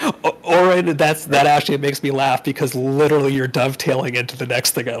Orrinn, that actually makes me laugh because literally you're dovetailing into the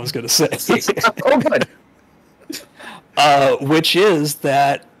next thing I was going to say. Oh, good. Which is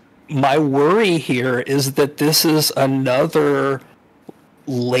that my worry here is that this is another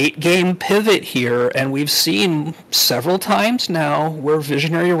late game pivot here, and we've seen several times now where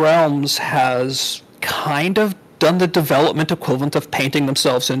Visionary Realms has kind of done the development equivalent of painting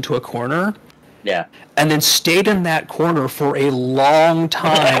themselves into a corner. Yeah. And then stayed in that corner for a long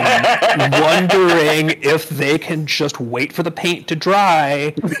time, wondering if they can just wait for the paint to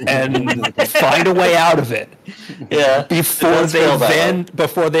dry and find a way out of it. Yeah. Before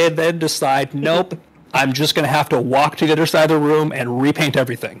they then decide, nope, I'm just going to have to walk to the other side of the room and repaint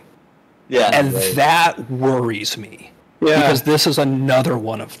everything. Yeah. And that worries me. Yeah. Because this is another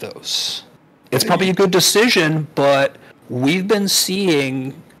one of those. It's probably a good decision, but we've been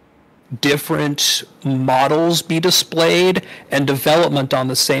seeing different models be displayed and development on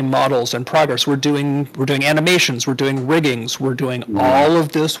the same models in progress. We're doing animations, we're doing riggings, we're doing all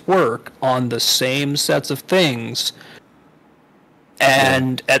of this work on the same sets of things.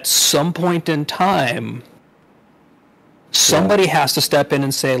 And at some point in time, somebody has to step in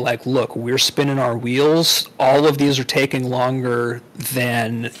and say, like, look, we're spinning our wheels. All of these are taking longer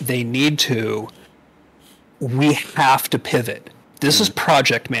than they need to. We have to pivot. This is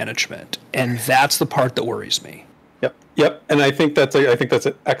project management, and that's the part that worries me. Yep. And I think that's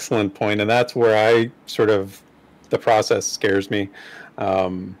an excellent point, and that's where the process scares me.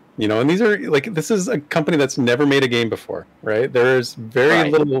 And these are this is a company that's never made a game before, right? There's very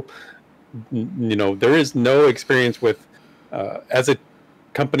little, there is no experience with, as a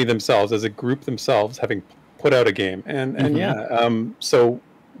company themselves, as a group themselves, having put out a game, so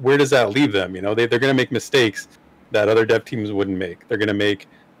where does that leave them? They're going to make mistakes that other dev teams wouldn't make. They're going to make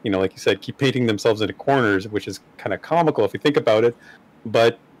like you said, keep painting themselves into corners, which is kind of comical if you think about it.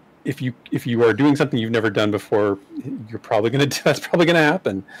 But if you are doing something you've never done before, that's probably gonna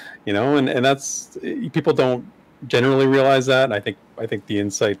happen, and that's, people don't generally realize that. And I think the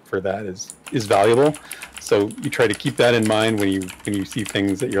insight for that is valuable. So you try to keep that in mind when you see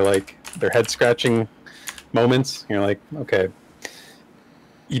things that you're like, they're head scratching moments. You're like, okay,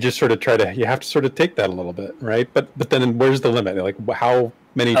 you just sort of you have to sort of take that a little bit, right? But then where's the limit? Like, how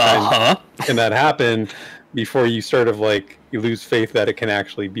many times can that happen before you sort of like, you lose faith that it can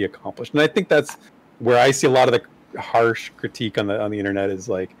actually be accomplished? And I think that's where I see a lot of the harsh critique on the internet, is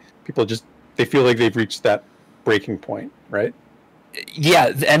like, people they feel like they've reached that breaking point, right?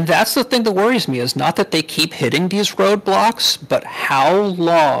 Yeah, and that's the thing that worries me, is not that they keep hitting these roadblocks, but how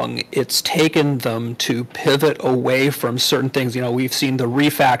long it's taken them to pivot away from certain things. We've seen the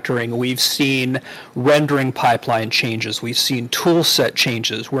refactoring, we've seen rendering pipeline changes, we've seen tool set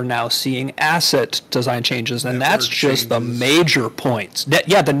changes, we're now seeing asset design changes, and that's just the major points.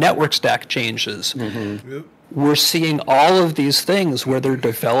 The network stack changes. Mm-hmm. Yep. We're seeing all of these things where they're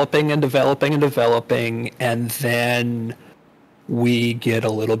developing and developing and developing, and then we get a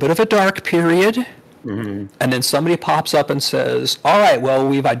little bit of a dark period, and then somebody pops up and says, all right, well,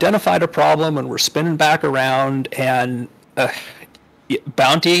 we've identified a problem and we're spinning back around, and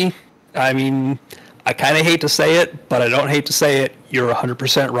Bounty, I mean, I kind of hate to say it, but I don't hate to say it, you're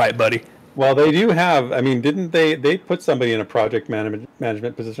 100% right, buddy. Well, they do have, I mean, didn't they put somebody in a project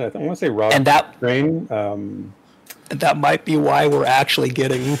management position? I want to say Rob Train. That might be why we're actually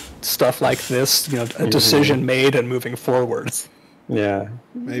getting stuff like this, a decision made and moving forward. Yeah.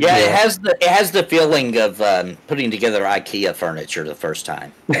 Maybe. Yeah, it has the feeling of putting together IKEA furniture the first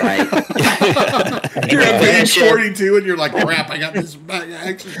time, right? You're at page 42 and you're like, crap, I got this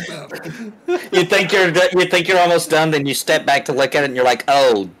extra stuff. You think you're almost done, then you step back to look at it and you're like,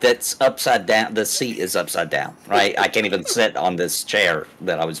 oh, that's upside down. The seat is upside down, right? I can't even sit on this chair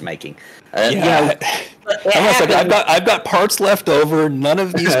that I was making. I've got parts left over. None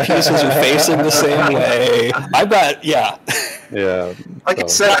of these pieces are facing the same way. Yeah. Like I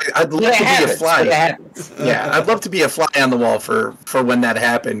said, I'd love to be a fly. Yeah, I'd love to be a fly on the wall for when that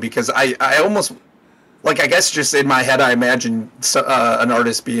happened, because I almost, like, I guess just in my head I imagine an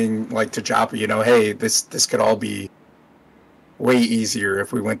artist being like to Joppa, hey, this could all be way easier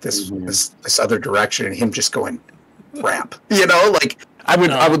if we went this other direction, and him just going, crap, like.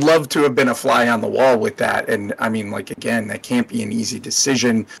 I would love to have been a fly on the wall with that. And I mean, like, again, that can't be an easy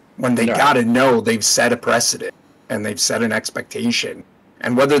decision when they got to know they've set a precedent and they've set an expectation.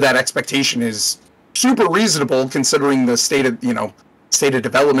 And whether that expectation is super reasonable considering the state of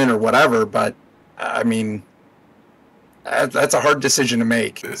development or whatever, but I mean, that's a hard decision to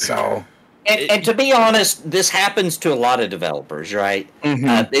make. So. And to be honest, this happens to a lot of developers, right?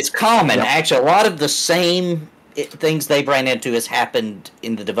 Mm-hmm. It's common. Yep. Actually, a lot of the same things they've ran into has happened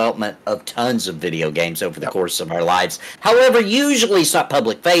in the development of tons of video games over the course of our lives. However, usually it's not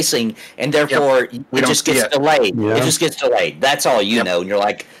public facing, and therefore it just gets delayed. Yeah. It just gets delayed. That's all you know. And you're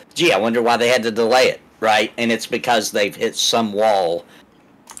like, gee, I wonder why they had to delay it, right? And it's because they've hit some wall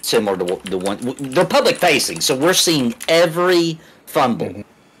similar to the one. They're public facing, so we're seeing every fumble. Mm-hmm.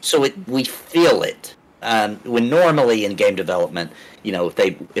 So we feel it. When normally in game development, if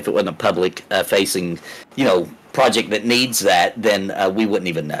it wasn't a public facing, project that needs that, then we wouldn't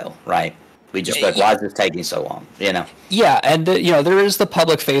even know, right? We just like, why is this taking so long? Yeah, and there is the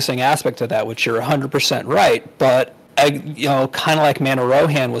public facing aspect of that, which you're 100% right. But kind of like Mana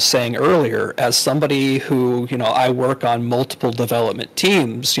Rohan was saying earlier, as somebody who I work on multiple development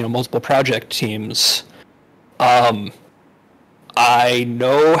teams, multiple project teams, I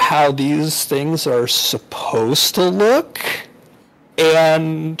know how these things are supposed to look,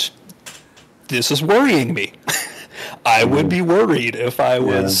 and this is worrying me. I would be worried if I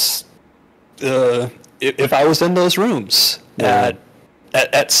was if I was in those rooms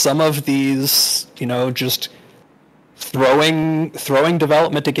at some of these, just throwing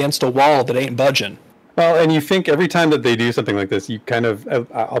development against a wall that ain't budging. Well, and you think every time that they do something like this, you kind of,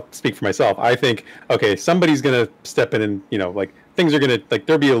 I'll speak for myself. I think, okay, somebody's going to step in and, like, things are going to, like,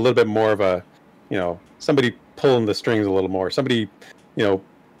 there'll be a little bit more of a, somebody pulling the strings a little more. Somebody,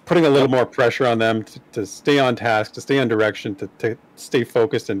 putting a little more pressure on them to stay on task, to stay on direction, to stay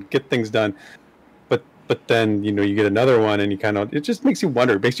focused and get things done. But then, you get another one and you kind of, it just makes you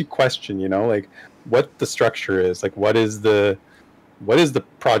wonder, it makes you question, like what the structure is, like what is the what is the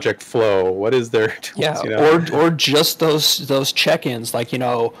project flow? What is their tools, Yeah, you know? or just those check-ins, like, you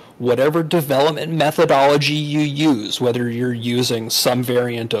know, whatever development methodology you use, whether you're using some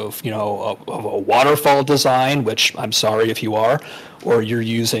variant of, you know, of a waterfall design, which I'm sorry if you are, or you're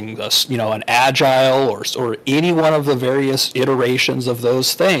using you know, an agile or any one of the various iterations of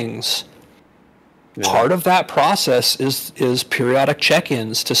those things. Yeah. Part of that process is periodic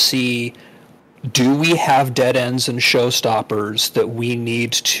check-ins to see, do we have dead ends and showstoppers that we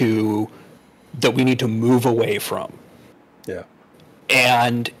need to move away from? Yeah.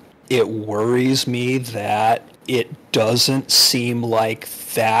 And it worries me that it doesn't seem like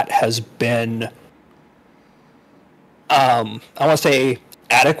that has been, I want to say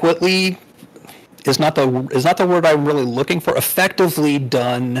adequately, is not the word I'm really looking for, effectively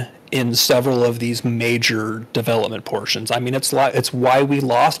done in several of these major development portions. I mean, it's why we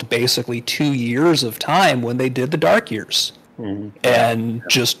lost basically 2 years of time when they did the Dark Years, and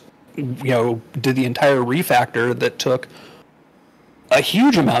just, you know, did the entire refactor that took a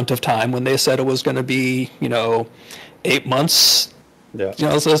huge amount of time when they said it was going to be, you know, 8 months. Yeah. You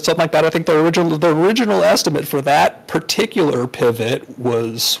know, so something like that. I think the original estimate for that particular pivot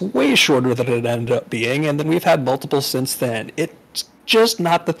was way shorter than it ended up being, and then we've had multiple since then. It's just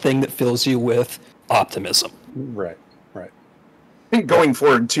not the thing that fills you with optimism. Right. I think going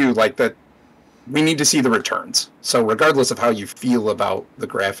forward too, like that, we need to see the returns. So regardless of how you feel about the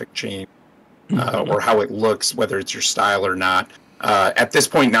graphic change or how it looks, whether it's your style or not, at this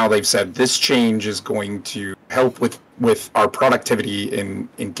point now they've said this change is going to help with our productivity in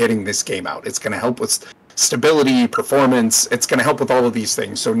getting this game out. It's going to help with stability, performance. It's going to help with all of these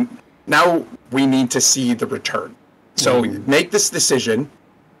things. So now we need to see the return. So make this decision,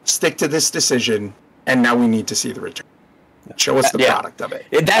 stick to this decision, and now we need to see the return. Show us the product of it.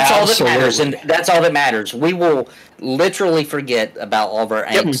 That's all that matters, and that's all that matters. We will literally forget about all of our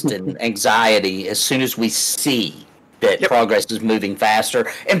angst and anxiety as soon as we see that progress is moving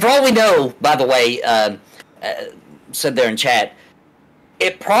faster. And for all we know, by the way, said there in chat,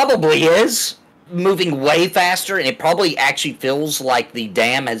 it probably is moving way faster, and it probably actually feels like the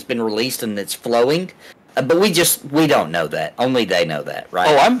dam has been released and it's flowing. But we don't know that. Only they know that, right?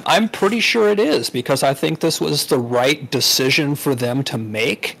 Oh, I'm pretty sure it is, because I think this was the right decision for them to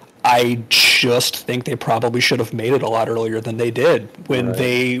make. I just think they probably should have made it a lot earlier than they did when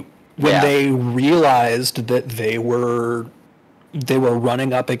they realized that they were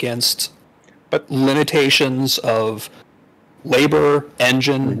running up against limitations of labor,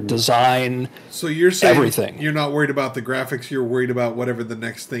 engine, design. So you're saying everything. You're not worried about the graphics. You're worried about whatever the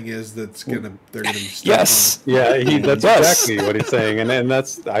next thing is they're gonna be stuck yes. on. Yeah, that's exactly what he's saying, and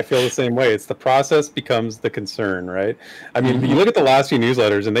that's, I feel the same way. It's the process becomes the concern, right? I mean, you look at the last few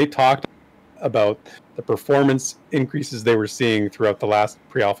newsletters, and they talked about the performance increases they were seeing throughout the last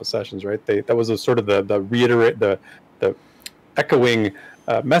pre-alpha sessions, right? That was a sort of the echoing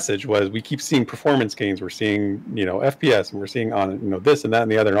message was, we keep seeing performance gains. We're seeing, you know, FPS, and we're seing on, you know, this and that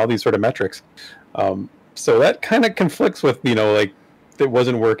and the other, and all these sort of metrics. So that kind of conflicts with, you know, like, it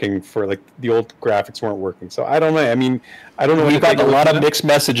wasn't working for, like, the old graphics weren't working. So I don't know. I mean, I don't know. We've gotten a lot of mixed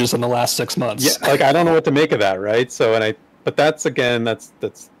messages in the last 6 months. Yeah, like, I don't know what to make of that, right? So, but that's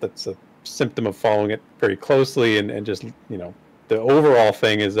a symptom of following it very closely, and just, you know, the overall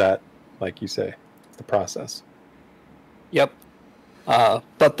thing is that, like you say, it's the process. Yep.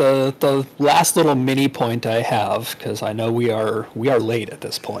 But the last little mini point I have, because I know we are late at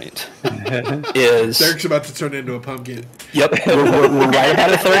this point, is Therek's about to turn into a pumpkin. Yep, we're right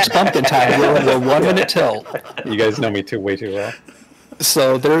about a Therek's pumpkin time. We're 1 minute till. You guys know me way too well.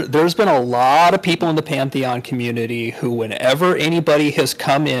 So there's been a lot of people in the Pantheon community who, whenever anybody has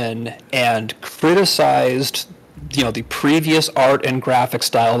come in and criticized, you know, the previous art and graphic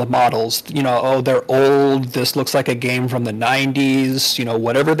style of the models, you know, oh, they're old, this looks like a game from the 90s, you know,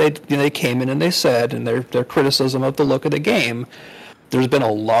 whatever they came in and they said, and their criticism of the look of the game, there's been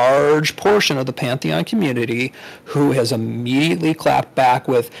a large portion of the Pantheon community who has immediately clapped back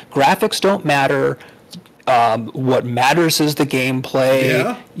with, graphics don't matter, what matters is the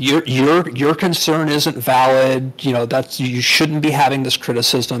gameplay. Yeah. Your concern isn't valid. You know, you shouldn't be having this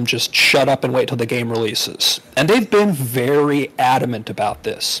criticism. Just shut up and wait till the game releases. And they've been very adamant about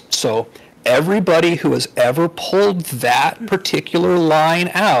this. So everybody who has ever pulled that particular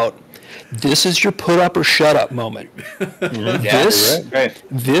line out, this is your put up or shut up moment.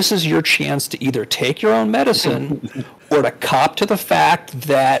 This is your chance to either take your own medicine or to cop to the fact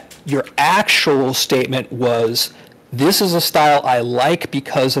that your actual statement was, this is a style I like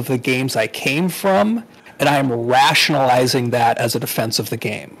because of the games I came from, and I am rationalizing that as a defense of the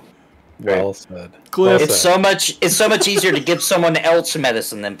game. Well said. Cliff. It's so much easier to give someone else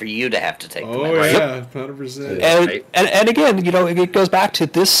medicine than for you to have to take the medicine. Yeah, 100%. And again, it goes back to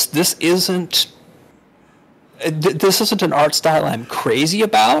this. This isn't an art style I'm crazy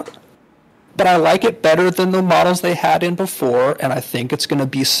about, but I like it better than the models they had in before, and I think it's going to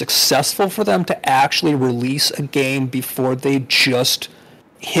be successful for them to actually release a game before they just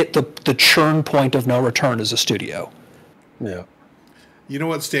hit the churn point of no return as a studio. Yeah. You know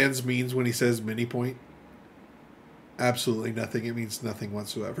what Stans means when he says mini point? Absolutely nothing. It means nothing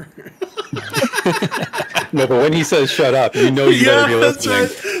whatsoever. No, but when he says "shut up," you know you better be listening.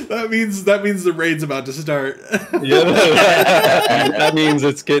 Right. That means the raid's about to start. Yeah, that means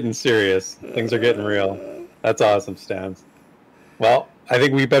it's getting serious. Things are getting real. That's awesome, Stans. Well, I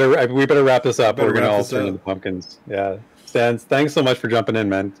think we better wrap this up. We're gonna all turn into pumpkins. Yeah, Stans, thanks so much for jumping in,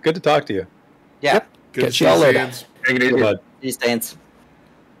 man. It's good to talk to you. Yeah. Yep. Good Catch y'all later. These Stans.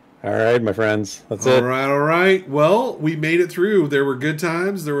 All right, my friends. That's it. All right. Well, we made it through. There were good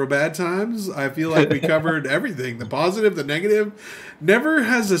times. There were bad times. I feel like we covered everything. The positive, the negative. Never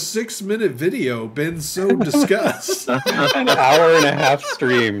has a 6-minute video been so discussed. An hour and a half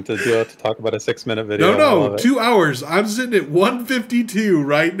stream to talk about a 6-minute video. No, 2 hours. I'm sitting at 1:52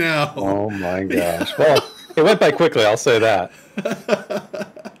 right now. Oh my gosh. Well, it went by quickly. I'll say that.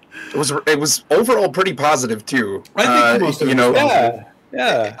 It was overall pretty positive too. I think most of it was positive.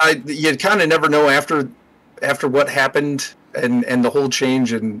 Yeah. You kind of never know after what happened and the whole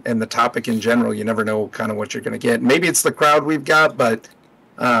change and the topic in general. You never know kind of what you're going to get. Maybe it's the crowd we've got, but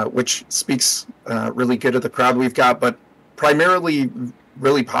which speaks really good of the crowd we've got, but primarily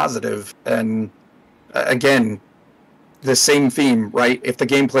really positive. And again, the same theme, right? If the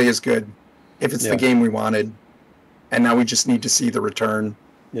gameplay is good, if it's the game we wanted, and now we just need to see the return.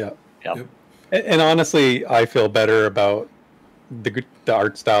 Yeah. Yep. And honestly, I feel better about the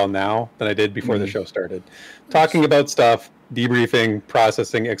art style now than I did before the show started. Talking about stuff, debriefing,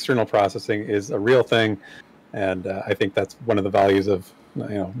 processing, external processing is a real thing, and I think that's one of the values of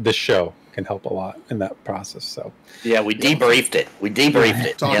this show can help a lot in that process. So yeah, we debriefed it.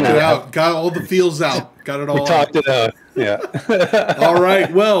 Talked it out. Got all the feels out. Got it all. We talked it out. Yeah. All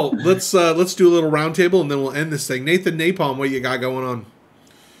right. Well, let's do a little roundtable and then we'll end this thing. Nathan, Napalm, what you got going on?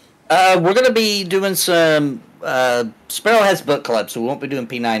 We're going to be doing some... Sparrow has book club, so we won't be doing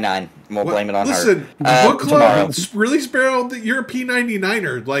P99. We'll blame it on her. Listen, book club, really, Sparrow, you're a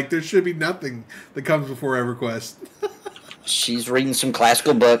P99er. Like, there should be nothing that comes before EverQuest. She's reading some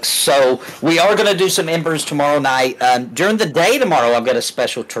classical books. So we are going to do some Embers tomorrow night. During the day tomorrow, I've got a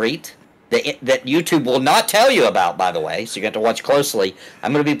special treat that YouTube will not tell you about, by the way, so you have to watch closely.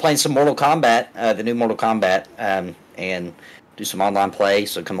 I'm going to be playing some Mortal Kombat, the new Mortal Kombat, and do some online play,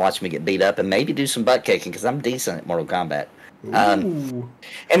 so come watch me get beat up, and maybe do some butt kicking, because I'm decent at Mortal Kombat. And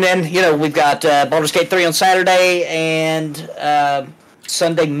then, we've got Baldur's Gate 3 on Saturday, and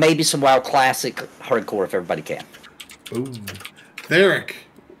Sunday, maybe some WoW Classic hardcore, if everybody can. Ooh. Therek,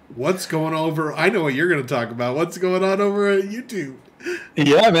 what's going over? I know what you're going to talk about. What's going on over at YouTube?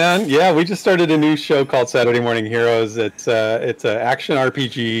 Yeah, man. Yeah, we just started a new show called Saturday Morning Heroes. It's action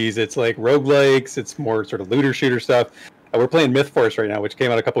RPGs. It's like roguelikes. It's more sort of looter shooter stuff. We're playing Myth Force right now, which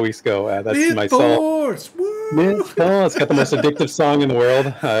came out a couple weeks ago. That's Myth Force. Myth Force. It's got the most addictive song in the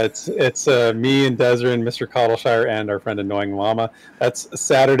world. It's me and Desiree, Mr. Coddleshire, and our friend Annoying Llama. That's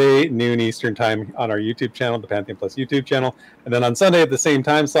Saturday, noon Eastern time on our YouTube channel, the Pantheon Plus YouTube channel. And then on Sunday at the same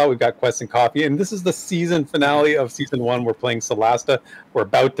time slot, we've got Quest and Coffee. And this is the season finale of Season 1. We're playing Solasta. We're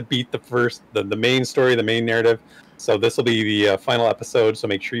about to beat the main story, the main narrative. So this will be the final episode, so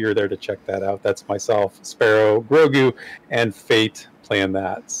make sure you're there to check that out. That's myself, Sparrow, Grogu, and Fate playing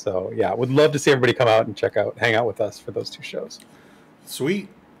that. So yeah, would love to see everybody come out and hang out with us for those two shows. Sweet.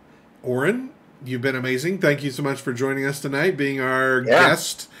 Orrinn, you've been amazing. Thank you so much for joining us tonight, being our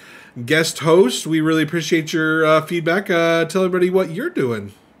guest host. We really appreciate your feedback. Tell everybody what you're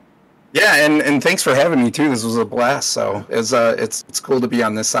doing. Yeah, and thanks for having me too. This was a blast. So it's cool to be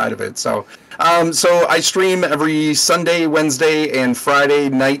on this side of it. So I stream every Sunday, Wednesday, and Friday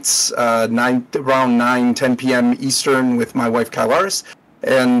nights, around 9-10 p.m. Eastern with my wife Kylaris.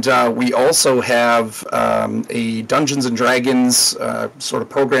 And we also have a Dungeons and Dragons sort of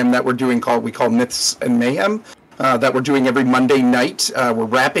program that we're doing we call Myths and Mayhem. That we're doing every Monday night. We're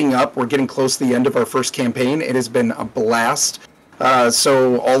wrapping up. We're getting close to the end of our first campaign. It has been a blast.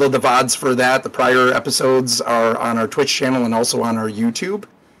 So all of the VODs for that, the prior episodes, are on our Twitch channel and also on our YouTube.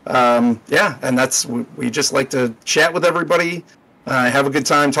 And we just like to chat with everybody, have a good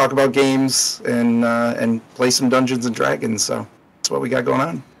time, talk about games, and play some Dungeons and Dragons. So that's what we got going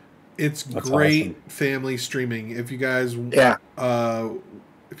on. That's great awesome. Family streaming. If you guys,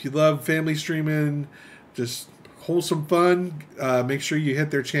 if if you love family streaming, just wholesome fun, make sure you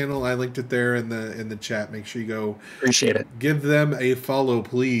hit their channel. I linked it there in the chat. Make sure you go. Appreciate it. Give them a follow,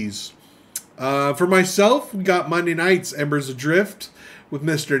 please. For myself, we got Monday nights, Embers Adrift with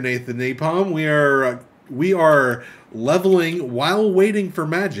Mr. Nathan Napalm. We are leveling while waiting for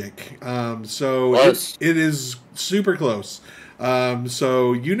magic. So it is super close.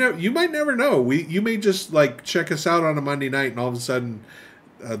 So you might never know. You may just like check us out on a Monday night, and all of a sudden,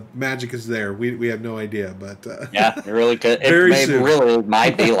 magic is there. We have no idea, but yeah, it really could. Really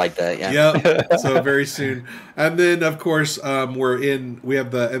might be like that. Yeah. Yep. So very soon, and then of course we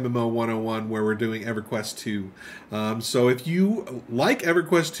have the MMO 101 where we're doing EverQuest 2. So if you like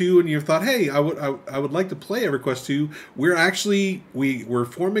EverQuest 2 and you've thought, hey, I would like to play EverQuest 2, we're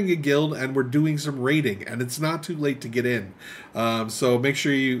forming a guild and we're doing some raiding, and it's not too late to get in. So make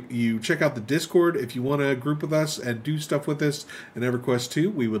sure you check out the Discord if you want to group with us and do stuff with us in EverQuest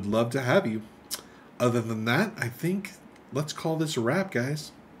 2. We would love to have you. Other than that, I think let's call this a wrap,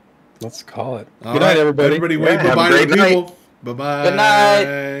 guys. Let's call it. Good night, everybody. Everybody wave bye-bye to the people. Bye-bye. Good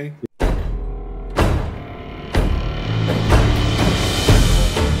night.